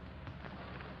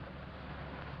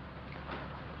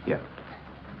 Yeah.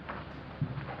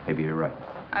 Maybe you're right.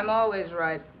 I'm always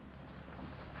right.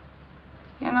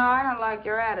 You know, I don't like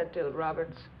your attitude,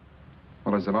 Roberts.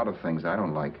 Well, there's a lot of things I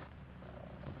don't like.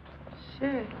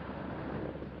 Sure.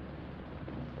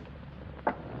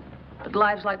 But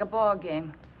life's like a ball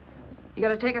game. You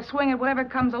gotta take a swing at whatever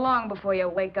comes along before you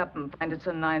wake up and find it's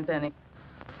the ninth inning.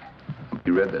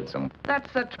 You read that somewhere.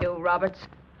 That's the truth, Roberts.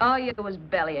 All you do is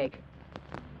bellyache.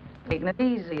 Taking it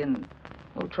easy and,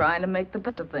 well, trying to make the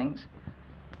best of things.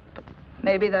 But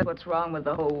maybe that's what's wrong with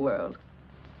the whole world.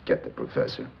 Get the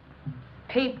professor.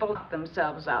 People knock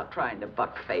themselves out trying to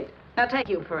buck fate. Now, take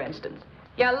you, for instance.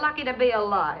 You're lucky to be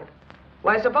alive.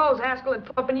 Why, suppose Haskell had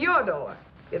opened your door.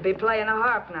 You'd be playing a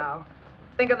harp now.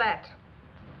 Think of that.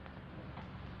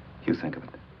 You think of it.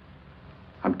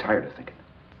 I'm tired of thinking.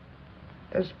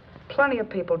 There's plenty of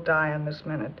people dying this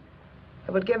minute.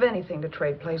 I would give anything to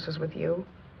trade places with you.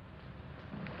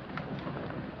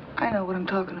 I know what I'm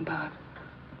talking about.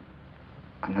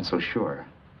 I'm not so sure.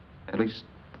 At least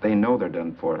they know they're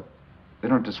done for. They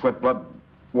don't have to sweat blood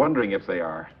wondering if they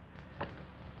are.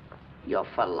 Your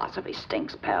philosophy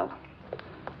stinks, pal.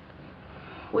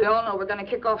 We all know we're gonna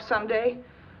kick off someday.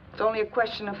 It's only a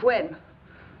question of when.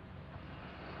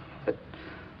 But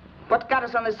what got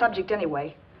us on this subject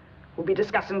anyway? We'll be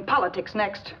discussing politics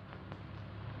next.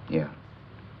 Yeah.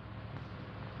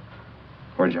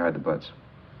 Where'd you hide the butts?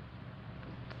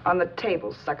 On the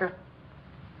table, sucker.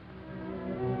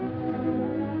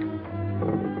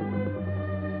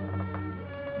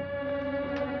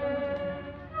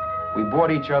 We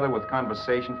bored each other with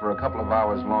conversation for a couple of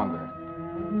hours longer.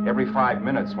 Every 5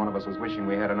 minutes, one of us was wishing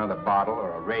we had another bottle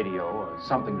or a radio or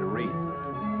something to read.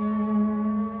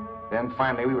 Then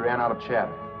finally, we ran out of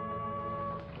chatter.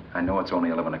 I know it's only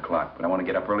 11 o'clock, but I want to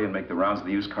get up early and make the rounds of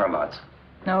the used car lots.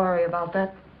 No hurry about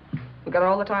that. We've got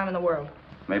all the time in the world.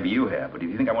 Maybe you have, but if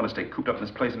you think I want to stay cooped up in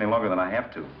this place any longer than I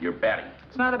have to, you're batty.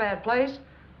 It's not a bad place.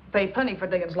 Pay plenty for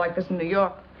diggings like this in New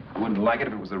York. I wouldn't like it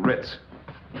if it was the Ritz.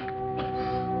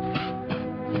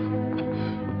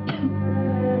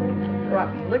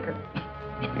 rotten liquor.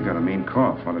 You got a mean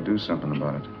cough. Want to do something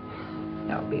about it.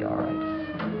 I'll be all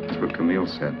right. That's what Camille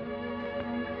said.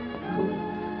 Who?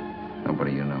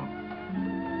 Nobody you know.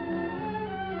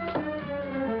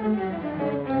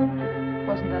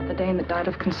 Wasn't that the dame that died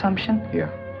of consumption? Yeah.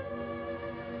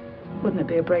 Wouldn't it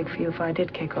be a break for you if I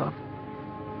did kick off?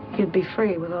 You'd be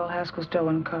free with all Haskell's dough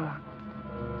in a car.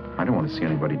 I don't want to see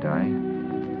anybody die.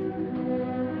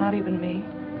 Not even me.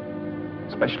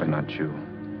 Especially not you.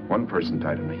 One person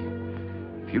died of me.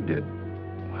 If you did,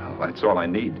 well, that's all I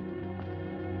need.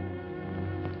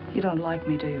 You don't like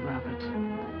me, do you, Robert?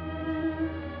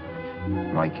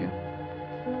 Like you.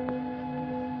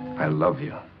 I love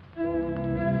you.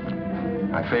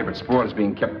 My favorite sport is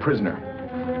being kept prisoner.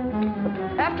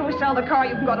 After we sell the car,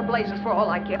 you can go to blazes for all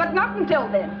I care. But not until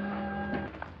then.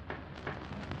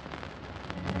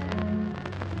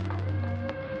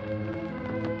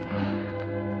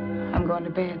 I'm going to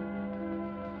bed.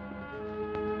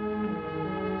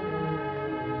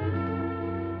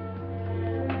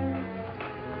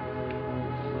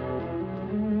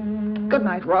 Good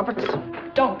night, Roberts.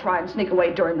 Don't try and sneak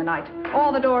away during the night.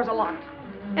 All the doors are locked.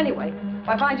 Anyway, if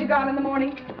I find you gone in the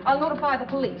morning, I'll notify the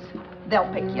police. They'll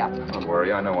pick you up. Don't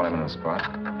worry, I know when I'm in a spot.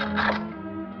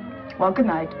 Well, good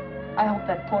night. I hope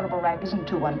that portable rack isn't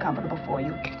too uncomfortable for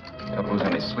you. Don't lose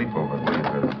any sleep over it, will you,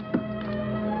 Vera?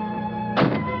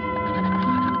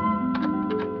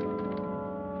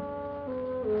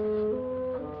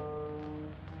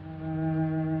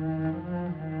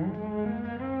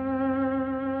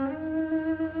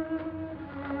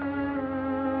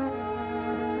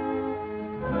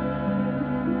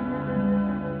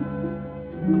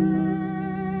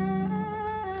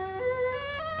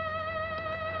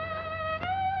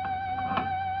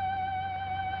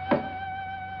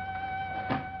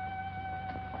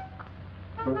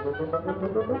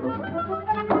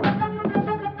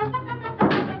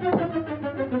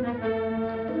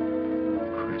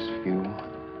 Crestview.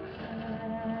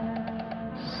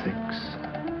 6,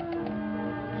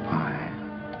 5,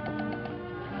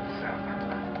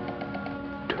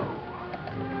 7, 2,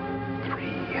 3.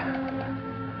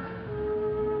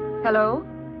 Hello?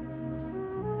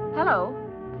 Hello?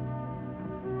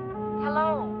 Hello?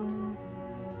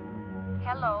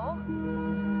 Hello?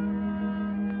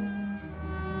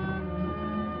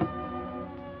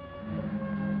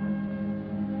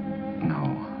 No.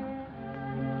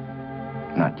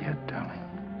 Not yet, darling.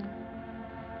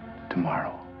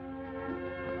 Tomorrow.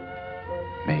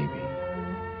 Maybe.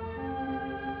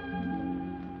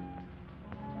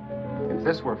 If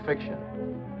this were fiction,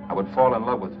 I would fall in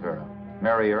love with Vera,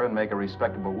 marry her, and make a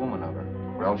respectable woman of her.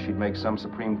 Or else she'd make some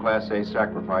supreme Class A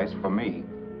sacrifice for me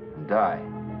and die.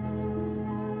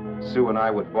 Sue and I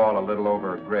would bawl a little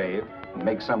over her grave and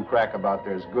make some crack about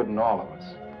there's good in all of us.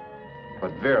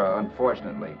 But Vera,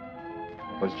 unfortunately,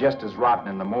 was just as rotten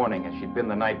in the morning as she'd been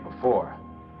the night before.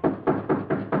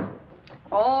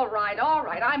 All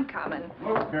right, I'm coming.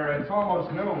 Look, Vera, it's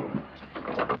almost noon.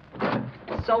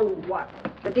 So what?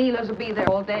 The dealers will be there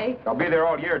all day? They'll be there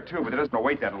all year, too, but it doesn't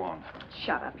wait that long.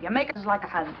 Shut up. You make us like a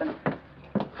husband.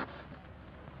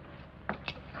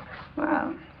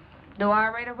 Well, do I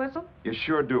rate a whistle? You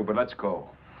sure do, but let's go.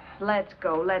 Let's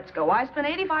go, let's go. I spent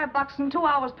 $85 in 2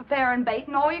 hours preparing bait,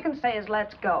 and all you can say is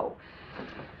let's go.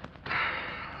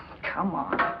 Come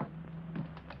on.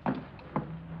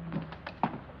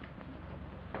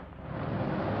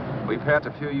 We passed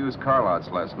a few used car lots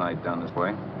last night down this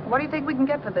way. What do you think we can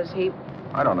get for this heap?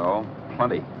 I don't know.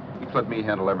 Plenty. He'd let me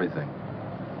handle everything.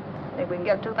 Think we can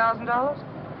get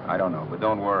 $2,000? I don't know, but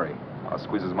don't worry. I'll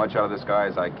squeeze as much out of this guy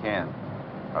as I can.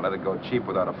 If I let it go cheap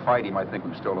without a fight, he might think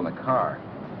we've stolen the car.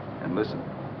 And listen,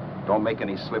 don't make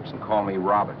any slips and call me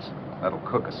Roberts. That'll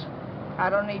cook us. I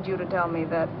don't need you to tell me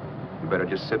that. You better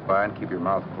just sit by and keep your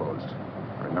mouth closed.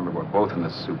 Remember, we're both in the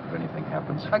soup if anything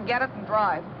happens. Forget it and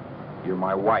drive. You're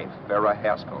my wife, Vera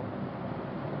Haskell.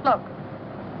 Look,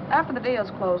 after the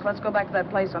deal's closed, let's go back to that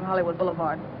place on Hollywood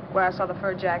Boulevard where I saw the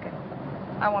fur jacket.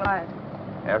 I want to buy it.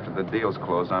 After the deal's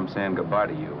closed, I'm saying goodbye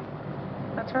to you.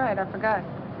 That's right, I forgot.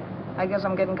 I guess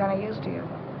I'm getting kind of used to you.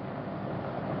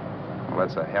 Well,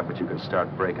 that's a habit you could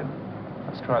start breaking.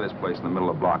 Let's try this place in the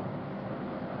middle of the block.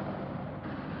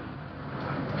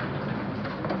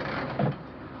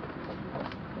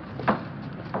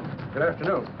 Good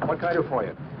afternoon. What can I do for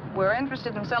you? We're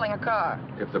interested in selling a car.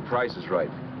 If the price is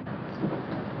right.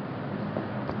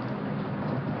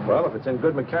 Well, if it's in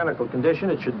good mechanical condition,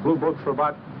 it should blue book for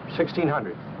about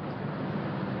 $1,600.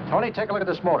 Tony, take a look at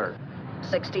this motor.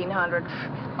 1,600.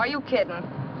 Are you kidding?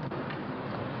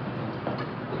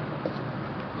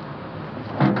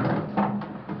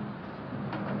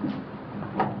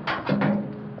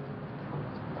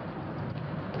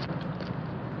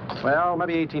 Well,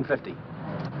 maybe 1850.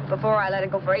 Before I let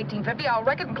it go for 1850, I'll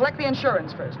wreck it and collect the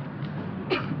insurance first.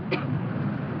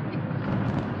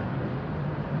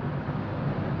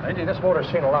 Lady, this motor's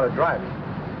seen a lot of driving.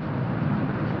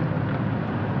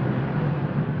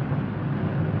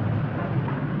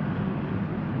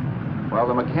 Well,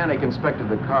 the mechanic inspected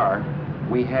the car.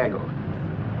 We haggled.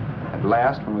 At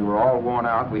last, when we were all worn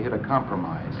out, we hit a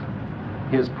compromise.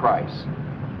 His price.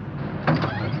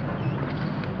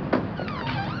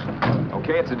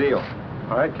 Okay, it's a deal.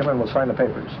 All right, come in, we'll sign the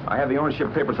papers. I have the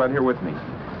ownership papers right here with me.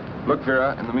 Look,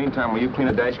 Vera, in the meantime, will you clean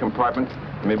the dash compartment?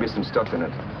 There may be some stuff in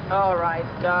it. All right,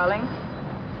 darling.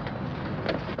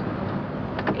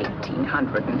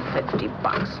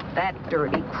 $1,850. That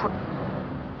dirty crook.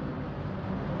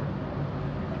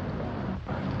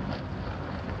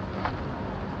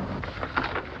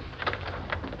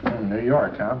 In New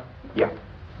York, huh? Yeah.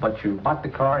 But you bought the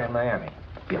car in Miami?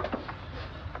 Yeah.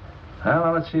 Well,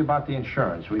 now let's see about the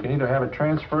insurance. We can either have it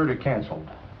transferred or canceled.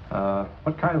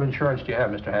 What kind of insurance do you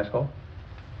have, Mr. Haskell?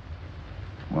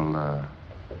 Well,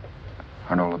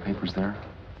 aren't all the papers there?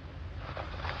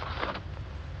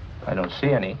 I don't see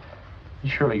any.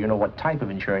 Surely you know what type of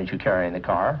insurance you carry in the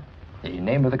car. The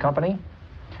name of the company?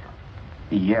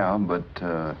 Yeah, but,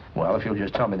 Well, if you'll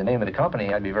just tell me the name of the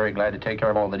company, I'd be very glad to take care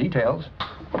of all the details.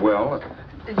 well,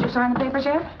 Did you sign the papers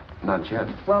yet? not yet.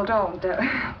 Well, don't.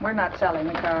 We're not selling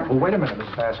the car. Well, wait a minute,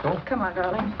 Mrs. Haskell. Come on,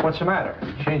 darling. What's the matter?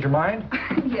 You change your mind?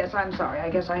 Yes, I'm sorry.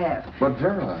 I guess I have. But,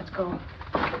 Vera... Let's go.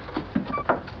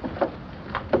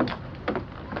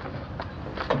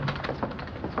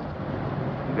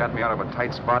 You got me out of a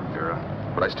tight spot, Vera.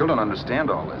 But I still don't understand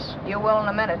all this. You will in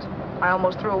a minute. I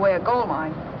almost threw away a gold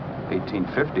mine.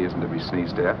 1850 isn't to be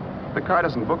sneezed at. The car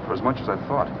doesn't book for as much as I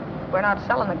thought. We're not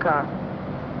selling the car.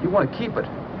 You want to keep it.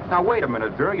 Now, wait a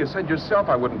minute, Vera. You said yourself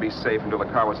I wouldn't be safe until the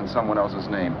car was in someone else's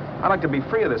name. I'd like to be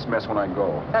free of this mess when I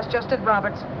go. That's just it,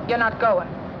 Roberts. You're not going.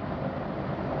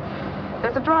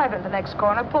 There's a drive in the next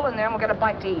corner. Pull in there and we'll get a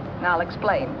bite to eat. And I'll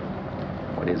explain.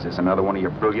 What is this, another one of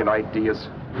your brilliant ideas?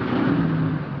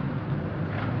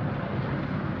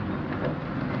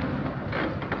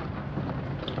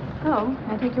 Oh,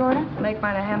 I take your order? Make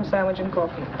mine a ham sandwich and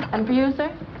coffee. And for you,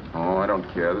 sir? Oh, I don't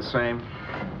care. The same.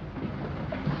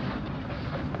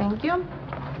 Thank you.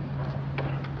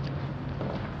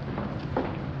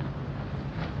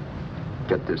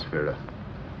 Get this, Vera.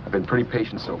 I've been pretty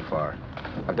patient so far.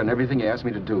 I've done everything you asked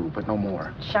me to do, but no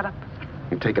more. Shut up.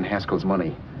 You've taken Haskell's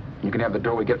money. You can have the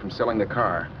dough we get from selling the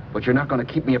car, but you're not going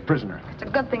to keep me a prisoner. It's a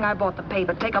good thing I bought the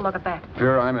paper. Take a look at that.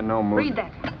 Vera, I'm in no mood. Read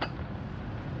that.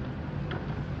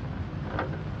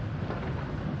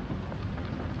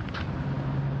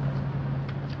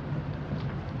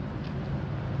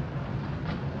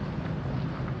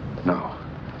 No.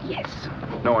 Yes.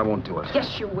 No, I won't do it.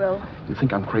 Yes, you will. You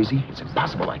think I'm crazy? It's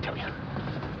impossible, I tell you.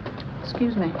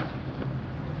 Excuse me.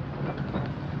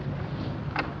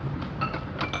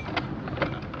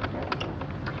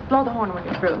 Blow the horn when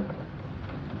you're through.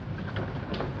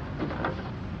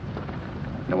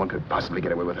 No one could possibly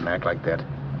get away with an act like that.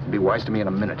 It'd be wise to me in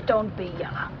a minute. Don't be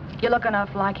yellow. You look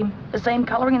enough like him. The same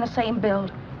coloring and the same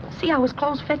build. See how his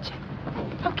clothes fit you?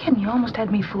 No kidding, you almost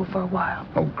had me fooled for a while.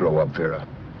 Oh, grow up, Vera.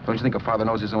 Don't you think a father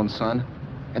knows his own son?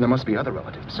 And there must be other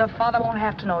relatives. The father won't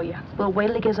have to know you. We'll wait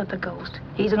till he gives up the ghost.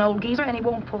 He's an old geezer and he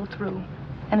won't pull through.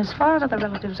 And as far as other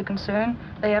relatives are concerned,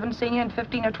 they haven't seen you in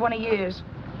 15 or 20 years.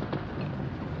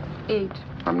 Eat.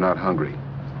 I'm not hungry.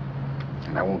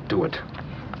 And I won't do it.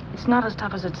 It's not as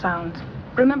tough as it sounds.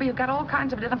 Remember, you've got all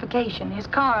kinds of identification. His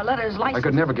car, letters, license. I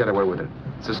could never get away with it.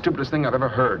 It's the stupidest thing I've ever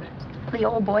heard. The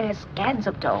old boy has scads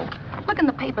of dough. Look in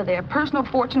the paper there. Personal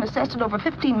fortune assessed at over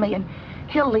 15 million.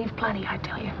 He'll leave plenty, I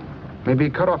tell you. Maybe he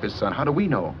cut off his son. How do we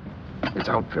know? It's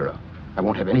out, Vera. I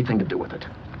won't have anything to do with it.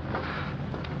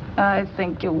 I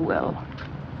think you will.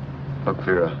 Look,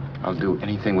 Vera, I'll do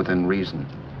anything within reason.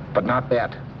 But not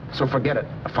that. So forget it.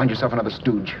 Find yourself another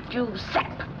stooge. You sap.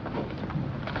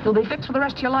 You'll be fixed for the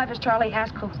rest of your life as Charlie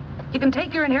Haskell. You can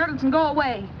take your inheritance and go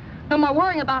away. No more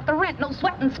worrying about the rent, no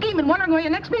sweating, scheming, wondering where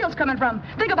your next meal's coming from.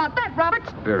 Think about that,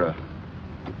 Roberts. Vera,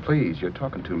 please, you're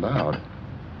talking too loud.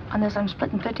 On this, I'm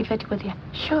splitting 50-50 with you.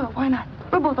 Sure, why not?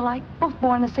 We're both alike, both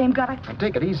born in the same gutter. Now,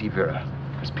 take it easy, Vera.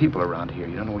 There's people around here.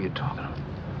 You don't know what you're talking about.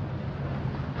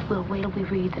 We'll wait till we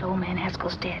read that old man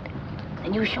Haskell's dead.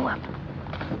 Then you show up.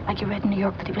 Like you read in New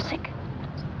York that he was sick.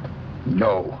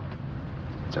 No.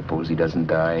 Suppose he doesn't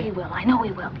die. He will. I know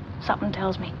he will. Something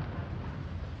tells me.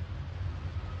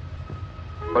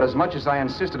 But as much as I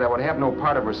insisted I would have no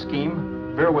part of her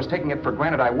scheme, Vera was taking it for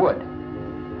granted I would.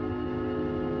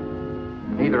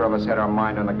 Neither of us had our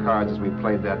mind on the cards as we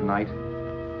played that night.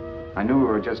 I knew we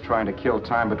were just trying to kill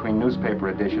time between newspaper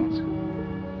editions.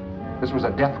 This was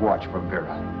a death watch for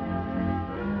Vera.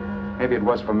 Maybe it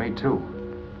was for me, too.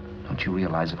 Don't you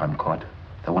realize if I'm caught,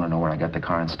 they'll want to know where I got the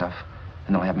car and stuff?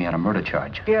 And they'll have me on a murder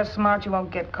charge. If you're smart, you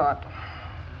won't get caught.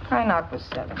 Try not for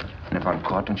 7. And if I'm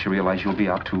caught, don't you realize you'll be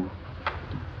out, too?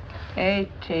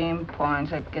 18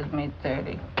 points. That gives me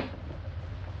 30.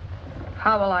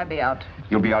 How will I be out?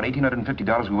 You'll be out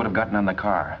 $1,850 we would have gotten on the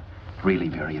car. Really,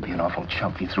 Vera, you'd be an awful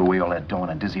chump if you threw away all that dough on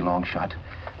a dizzy long shot.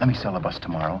 Let me sell the bus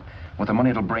tomorrow. With the money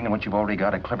it'll bring and what you've already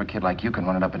got, a clever kid like you can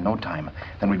run it up in no time.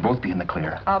 Then we'd both be in the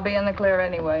clear. I'll be in the clear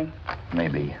anyway.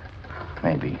 Maybe.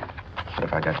 Maybe. But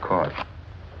if I got caught,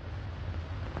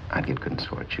 I'd get good and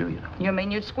sore at you, you know. You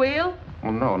mean you'd squeal?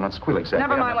 Well, no, not squeal exactly.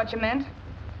 Never mind what you meant.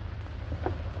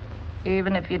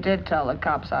 Even if you did tell the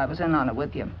cops I was in on it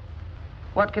with you,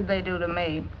 what could they do to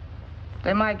me?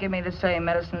 They might give me the same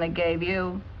medicine they gave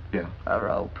you. Yeah. A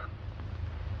rope.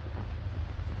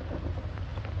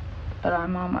 But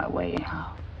I'm on my way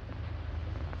now.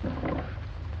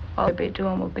 All I'll be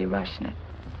doing will be rushing it.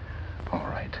 All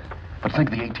right. But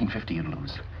think of the $1,850 you'd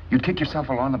lose. You'd kick yourself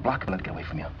along the block and let it get away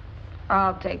from you.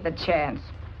 I'll take the chance.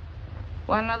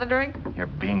 Want another drink? You're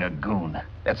being a goon.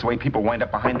 That's the way people wind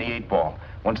up behind the 8 ball.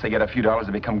 Once they get a few dollars,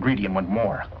 they become greedy and want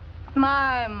more.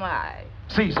 My.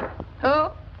 Caesar. Who?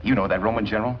 You know that Roman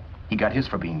general? He got his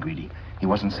for being greedy. He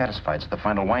wasn't satisfied, so the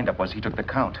final wind-up was he took the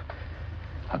count.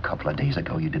 A couple of days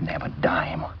ago, you didn't have a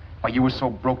dime. Why, you were so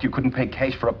broke you couldn't pay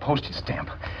cash for a postage stamp.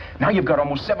 Now you've got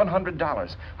almost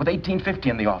 $700 with $1,850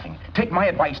 in the offing. Take my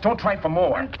advice. Don't try for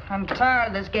more. I'm tired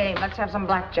of this game. Let's have some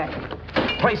blackjack.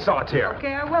 Play solitaire.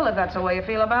 Okay, I will if that's the way you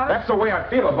feel about it. That's the way I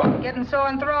feel about it. Getting sore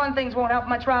and throwing things won't help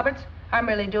much, Roberts. I'm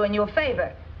really doing you a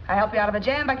favor. I help you out of a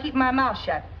jam by keeping my mouth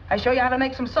shut. I show you how to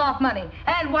make some soft money.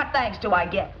 And what thanks do I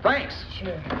get? Thanks.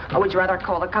 Sure. Or would you rather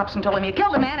call the cops and told them you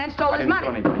killed a man and stole his money?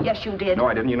 I didn't kill anybody. Yes, you did. No,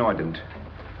 I didn't. You know I didn't.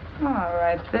 All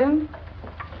right, then.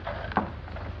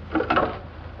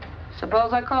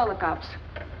 Suppose I call the cops.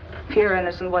 If you're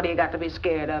innocent, what do you got to be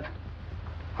scared of?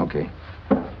 Okay.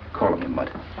 Call them, you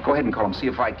mutt. Go ahead and call them, see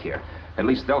if I care. At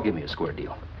least they'll give me a square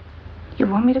deal. You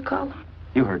want me to call them?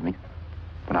 You heard me.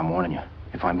 But I'm warning you.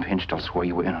 If I'm pinched, I'll swear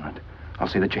you were in on it. I'll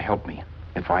say that you helped me.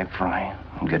 If I fry,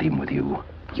 I'll get even with you.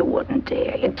 You wouldn't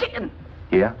dare. You're kidding.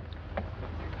 Yeah?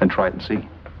 Then try it and see.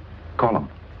 Call them.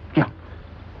 Yeah.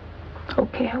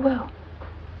 Okay, I will.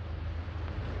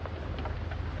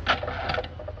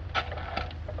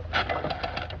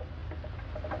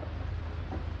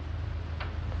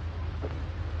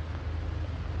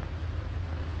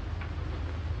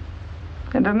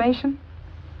 Information?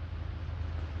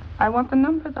 I want the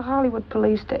number of the Hollywood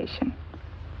police station.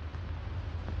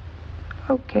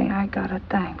 Okay, I got it,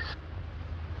 thanks.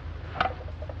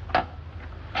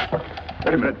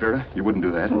 Wait a minute, Vera. You wouldn't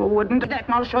do that. Well, wouldn't do that,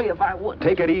 and I'll show you if I would.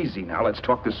 Take it easy now. Let's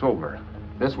talk this over.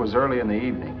 This was early in the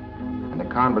evening, and the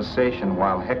conversation,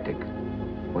 while hectic,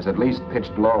 was at least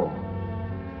pitched low.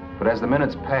 But as the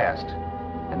minutes passed,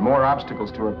 and more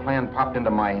obstacles to her plan popped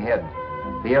into my head,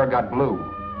 the air got blue.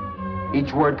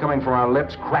 Each word coming from our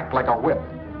lips cracked like a whip.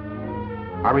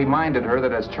 I reminded her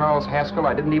that as Charles Haskell,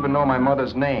 I didn't even know my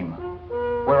mother's name,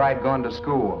 where I'd gone to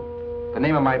school, the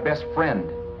name of my best friend,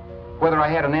 whether I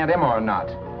had an Aunt Emma or not,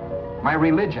 my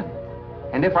religion,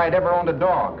 and if I'd ever owned a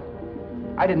dog.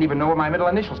 I didn't even know what my middle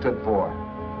initial stood for.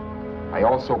 I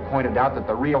also pointed out that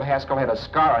the real Haskell had a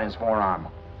scar on his forearm.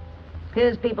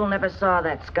 His people never saw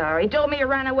that scar. He told me he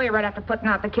ran away right after putting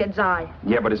out the kid's eye.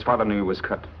 Yeah, but his father knew he was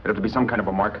cut. It'd have to be some kind of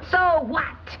a mark. So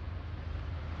what?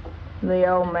 The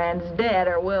old man's dead,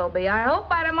 or will be. I hope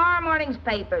by tomorrow morning's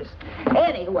papers.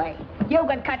 Anyway, you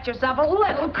could cut yourself a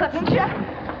little, couldn't you?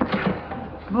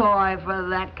 Boy, for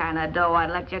that kind of dough,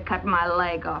 I'd let you cut my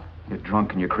leg off. You're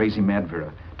drunk and you're crazy mad,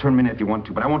 Vera. Turn me in if you want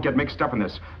to, but I won't get mixed up in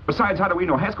this. Besides, how do we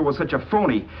know Haskell was such a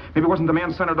phony? Maybe it wasn't the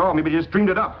man's son at all. Maybe he just dreamed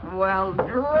it up. Well,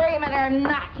 dreaming or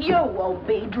not, you won't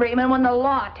be dreaming when the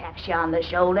law taps you on the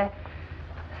shoulder.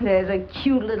 There's a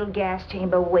cute little gas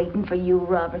chamber waiting for you,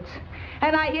 Roberts.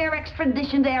 And I hear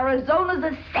extradition to Arizona's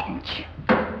a cinch.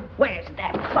 Where's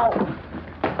that phone?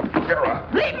 Vera!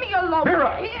 Leave me alone.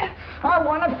 Vera! Here. I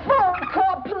want a phone.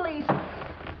 Call police.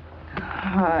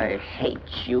 I hate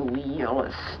you,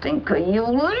 yellow stinker. You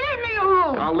leave me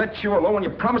alone. I'll let you alone. You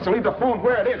promise to leave the phone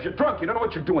where it is. You're drunk. You don't know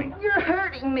what you're doing. You're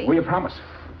hurting me. Will you promise?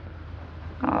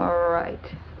 All right.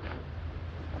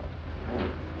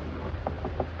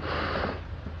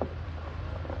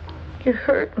 You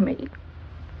hurt me.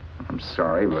 I'm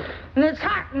sorry, but... And it's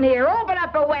hot in here. Open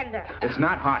up a window. It's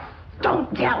not hot.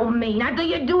 Don't tell me. Now, do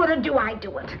you do it or do I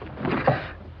do it?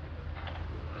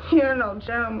 You're no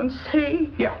gentleman,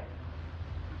 see? Yeah.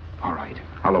 All right.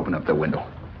 I'll open up the window.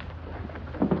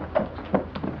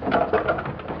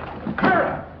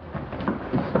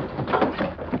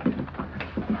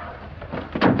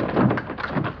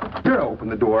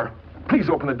 the door. Please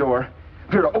open the door.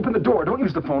 Vera, open the door. Don't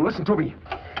use the phone. Listen to me.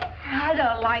 I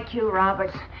don't like you,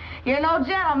 Roberts. You're no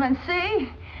gentleman, see?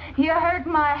 You hurt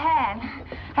my hand,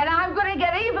 and I'm going to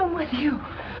get even with you.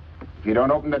 If you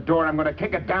don't open the door, I'm going to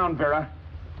kick it down, Vera.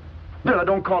 Vera,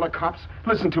 don't call the cops.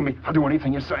 Listen to me. I'll do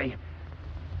anything you say.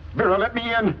 Vera, let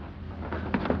me in.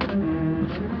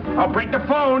 I'll break the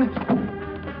phone.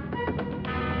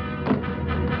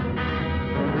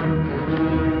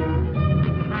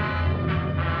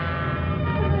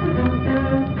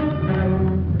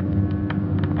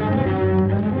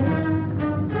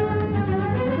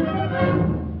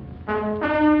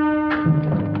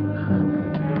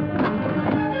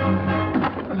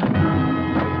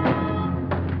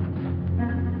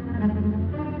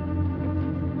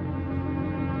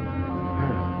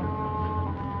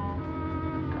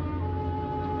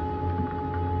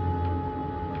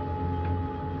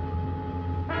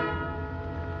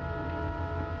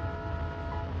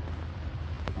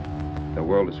 The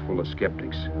world is full of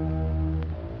skeptics.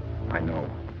 I know.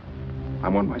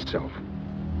 I'm one myself.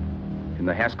 In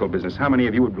the Haskell business, how many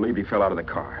of you would believe he fell out of the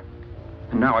car?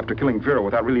 And now, after killing Vera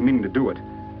without really meaning to do it,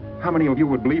 how many of you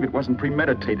would believe it wasn't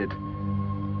premeditated?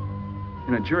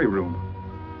 In a jury room,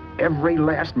 every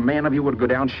last man of you would go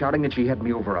down shouting that she had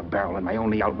me over a barrel and my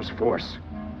only out was force.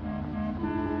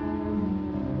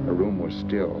 The room was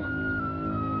still.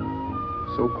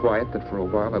 So quiet that for a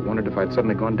while I wondered if I'd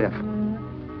suddenly gone deaf.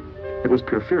 It was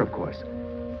pure fear, of course.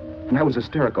 And I was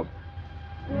hysterical,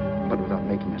 but without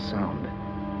making a sound.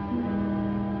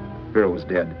 Vera was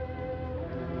dead,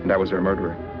 and I was her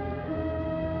murderer.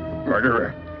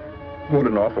 Murderer? What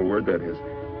an awful word that is.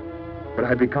 But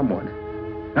I'd become one.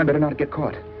 I better not get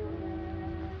caught.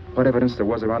 What evidence there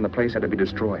was around the place had to be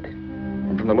destroyed.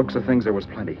 And from the looks of things, there was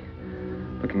plenty.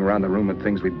 Looking around the room at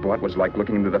things we'd bought was like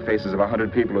looking into the faces of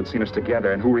 100 people who'd seen us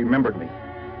together and who remembered me.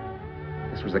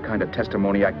 This was the kind of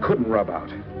testimony I couldn't rub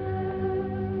out.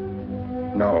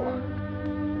 No.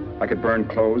 I could burn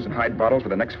clothes and hide bottles for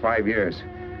the next 5 years.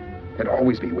 There'd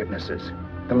always be witnesses.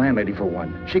 The landlady, for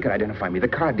one. She could identify me. The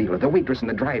car dealer, the waitress in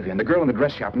the drive-in, the girl in the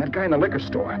dress shop, and that guy in the liquor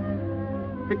store.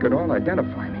 They could all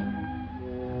identify me.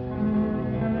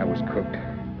 I was cooked.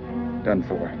 Done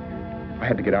for. I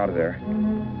had to get out of there.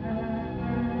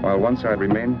 While once I'd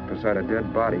remained beside a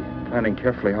dead body, planning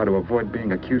carefully how to avoid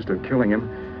being accused of killing him,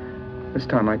 this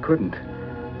time I couldn't.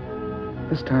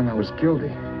 This time I was guilty.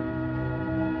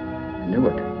 I knew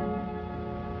it.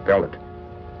 Felt it.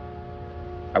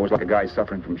 I was like a guy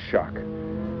suffering from shock.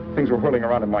 Things were whirling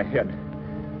around in my head.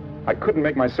 I couldn't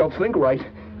make myself think right.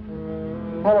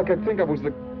 All I could think of was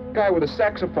the guy with the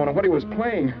saxophone and what he was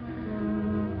playing.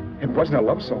 It wasn't a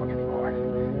love song anymore.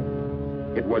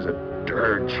 It was a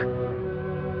dirge.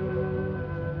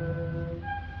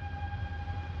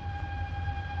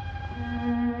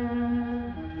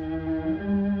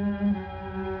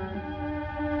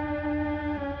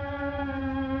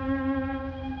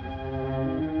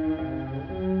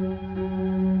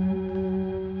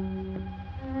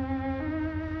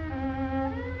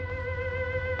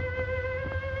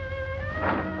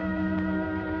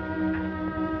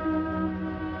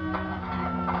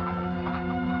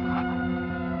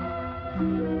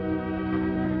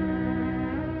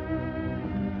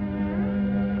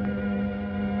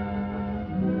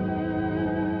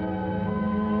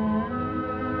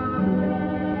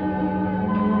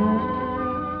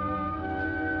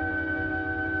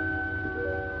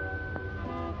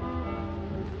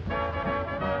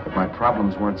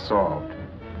 Problems weren't solved.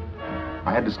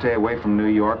 I had to stay away from New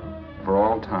York for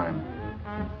all time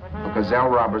because Al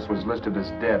Roberts was listed as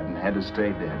dead and had to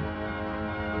stay dead.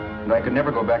 And I could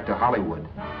never go back to Hollywood.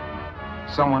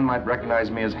 Someone might recognize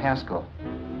me as Haskell.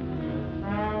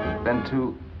 Then,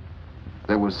 too,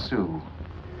 there was Sue.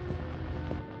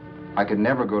 I could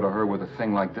never go to her with a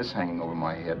thing like this hanging over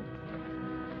my head.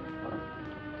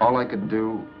 All I could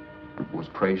do was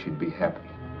pray she'd be happy.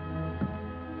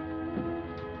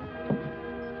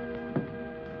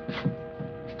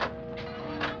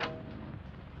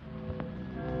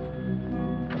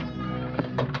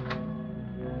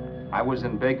 I was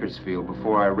in Bakersfield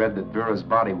before I read that Vera's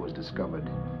body was discovered,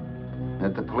 and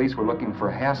that the police were looking for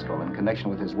Haskell in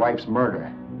connection with his wife's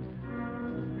murder.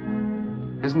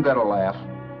 Isn't that a laugh?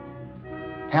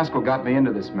 Haskell got me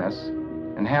into this mess,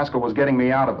 and Haskell was getting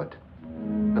me out of it.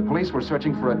 The police were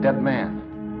searching for a dead man.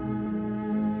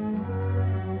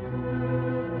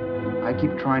 I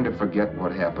keep trying to forget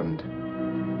what happened,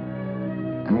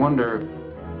 and wonder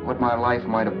what my life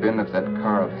might have been if that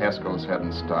car of Haskell's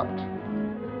hadn't stopped.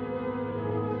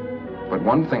 But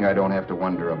one thing I don't have to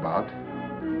wonder about.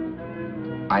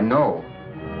 I know.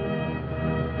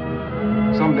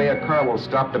 Someday a car will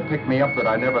stop to pick me up that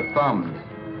I never thumbed.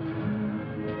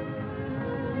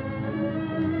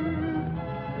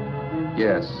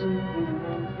 Yes.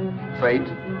 Fate,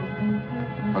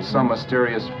 or some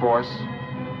mysterious force,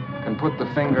 can put the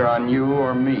finger on you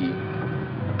or me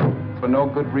for no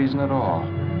good reason at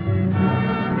all.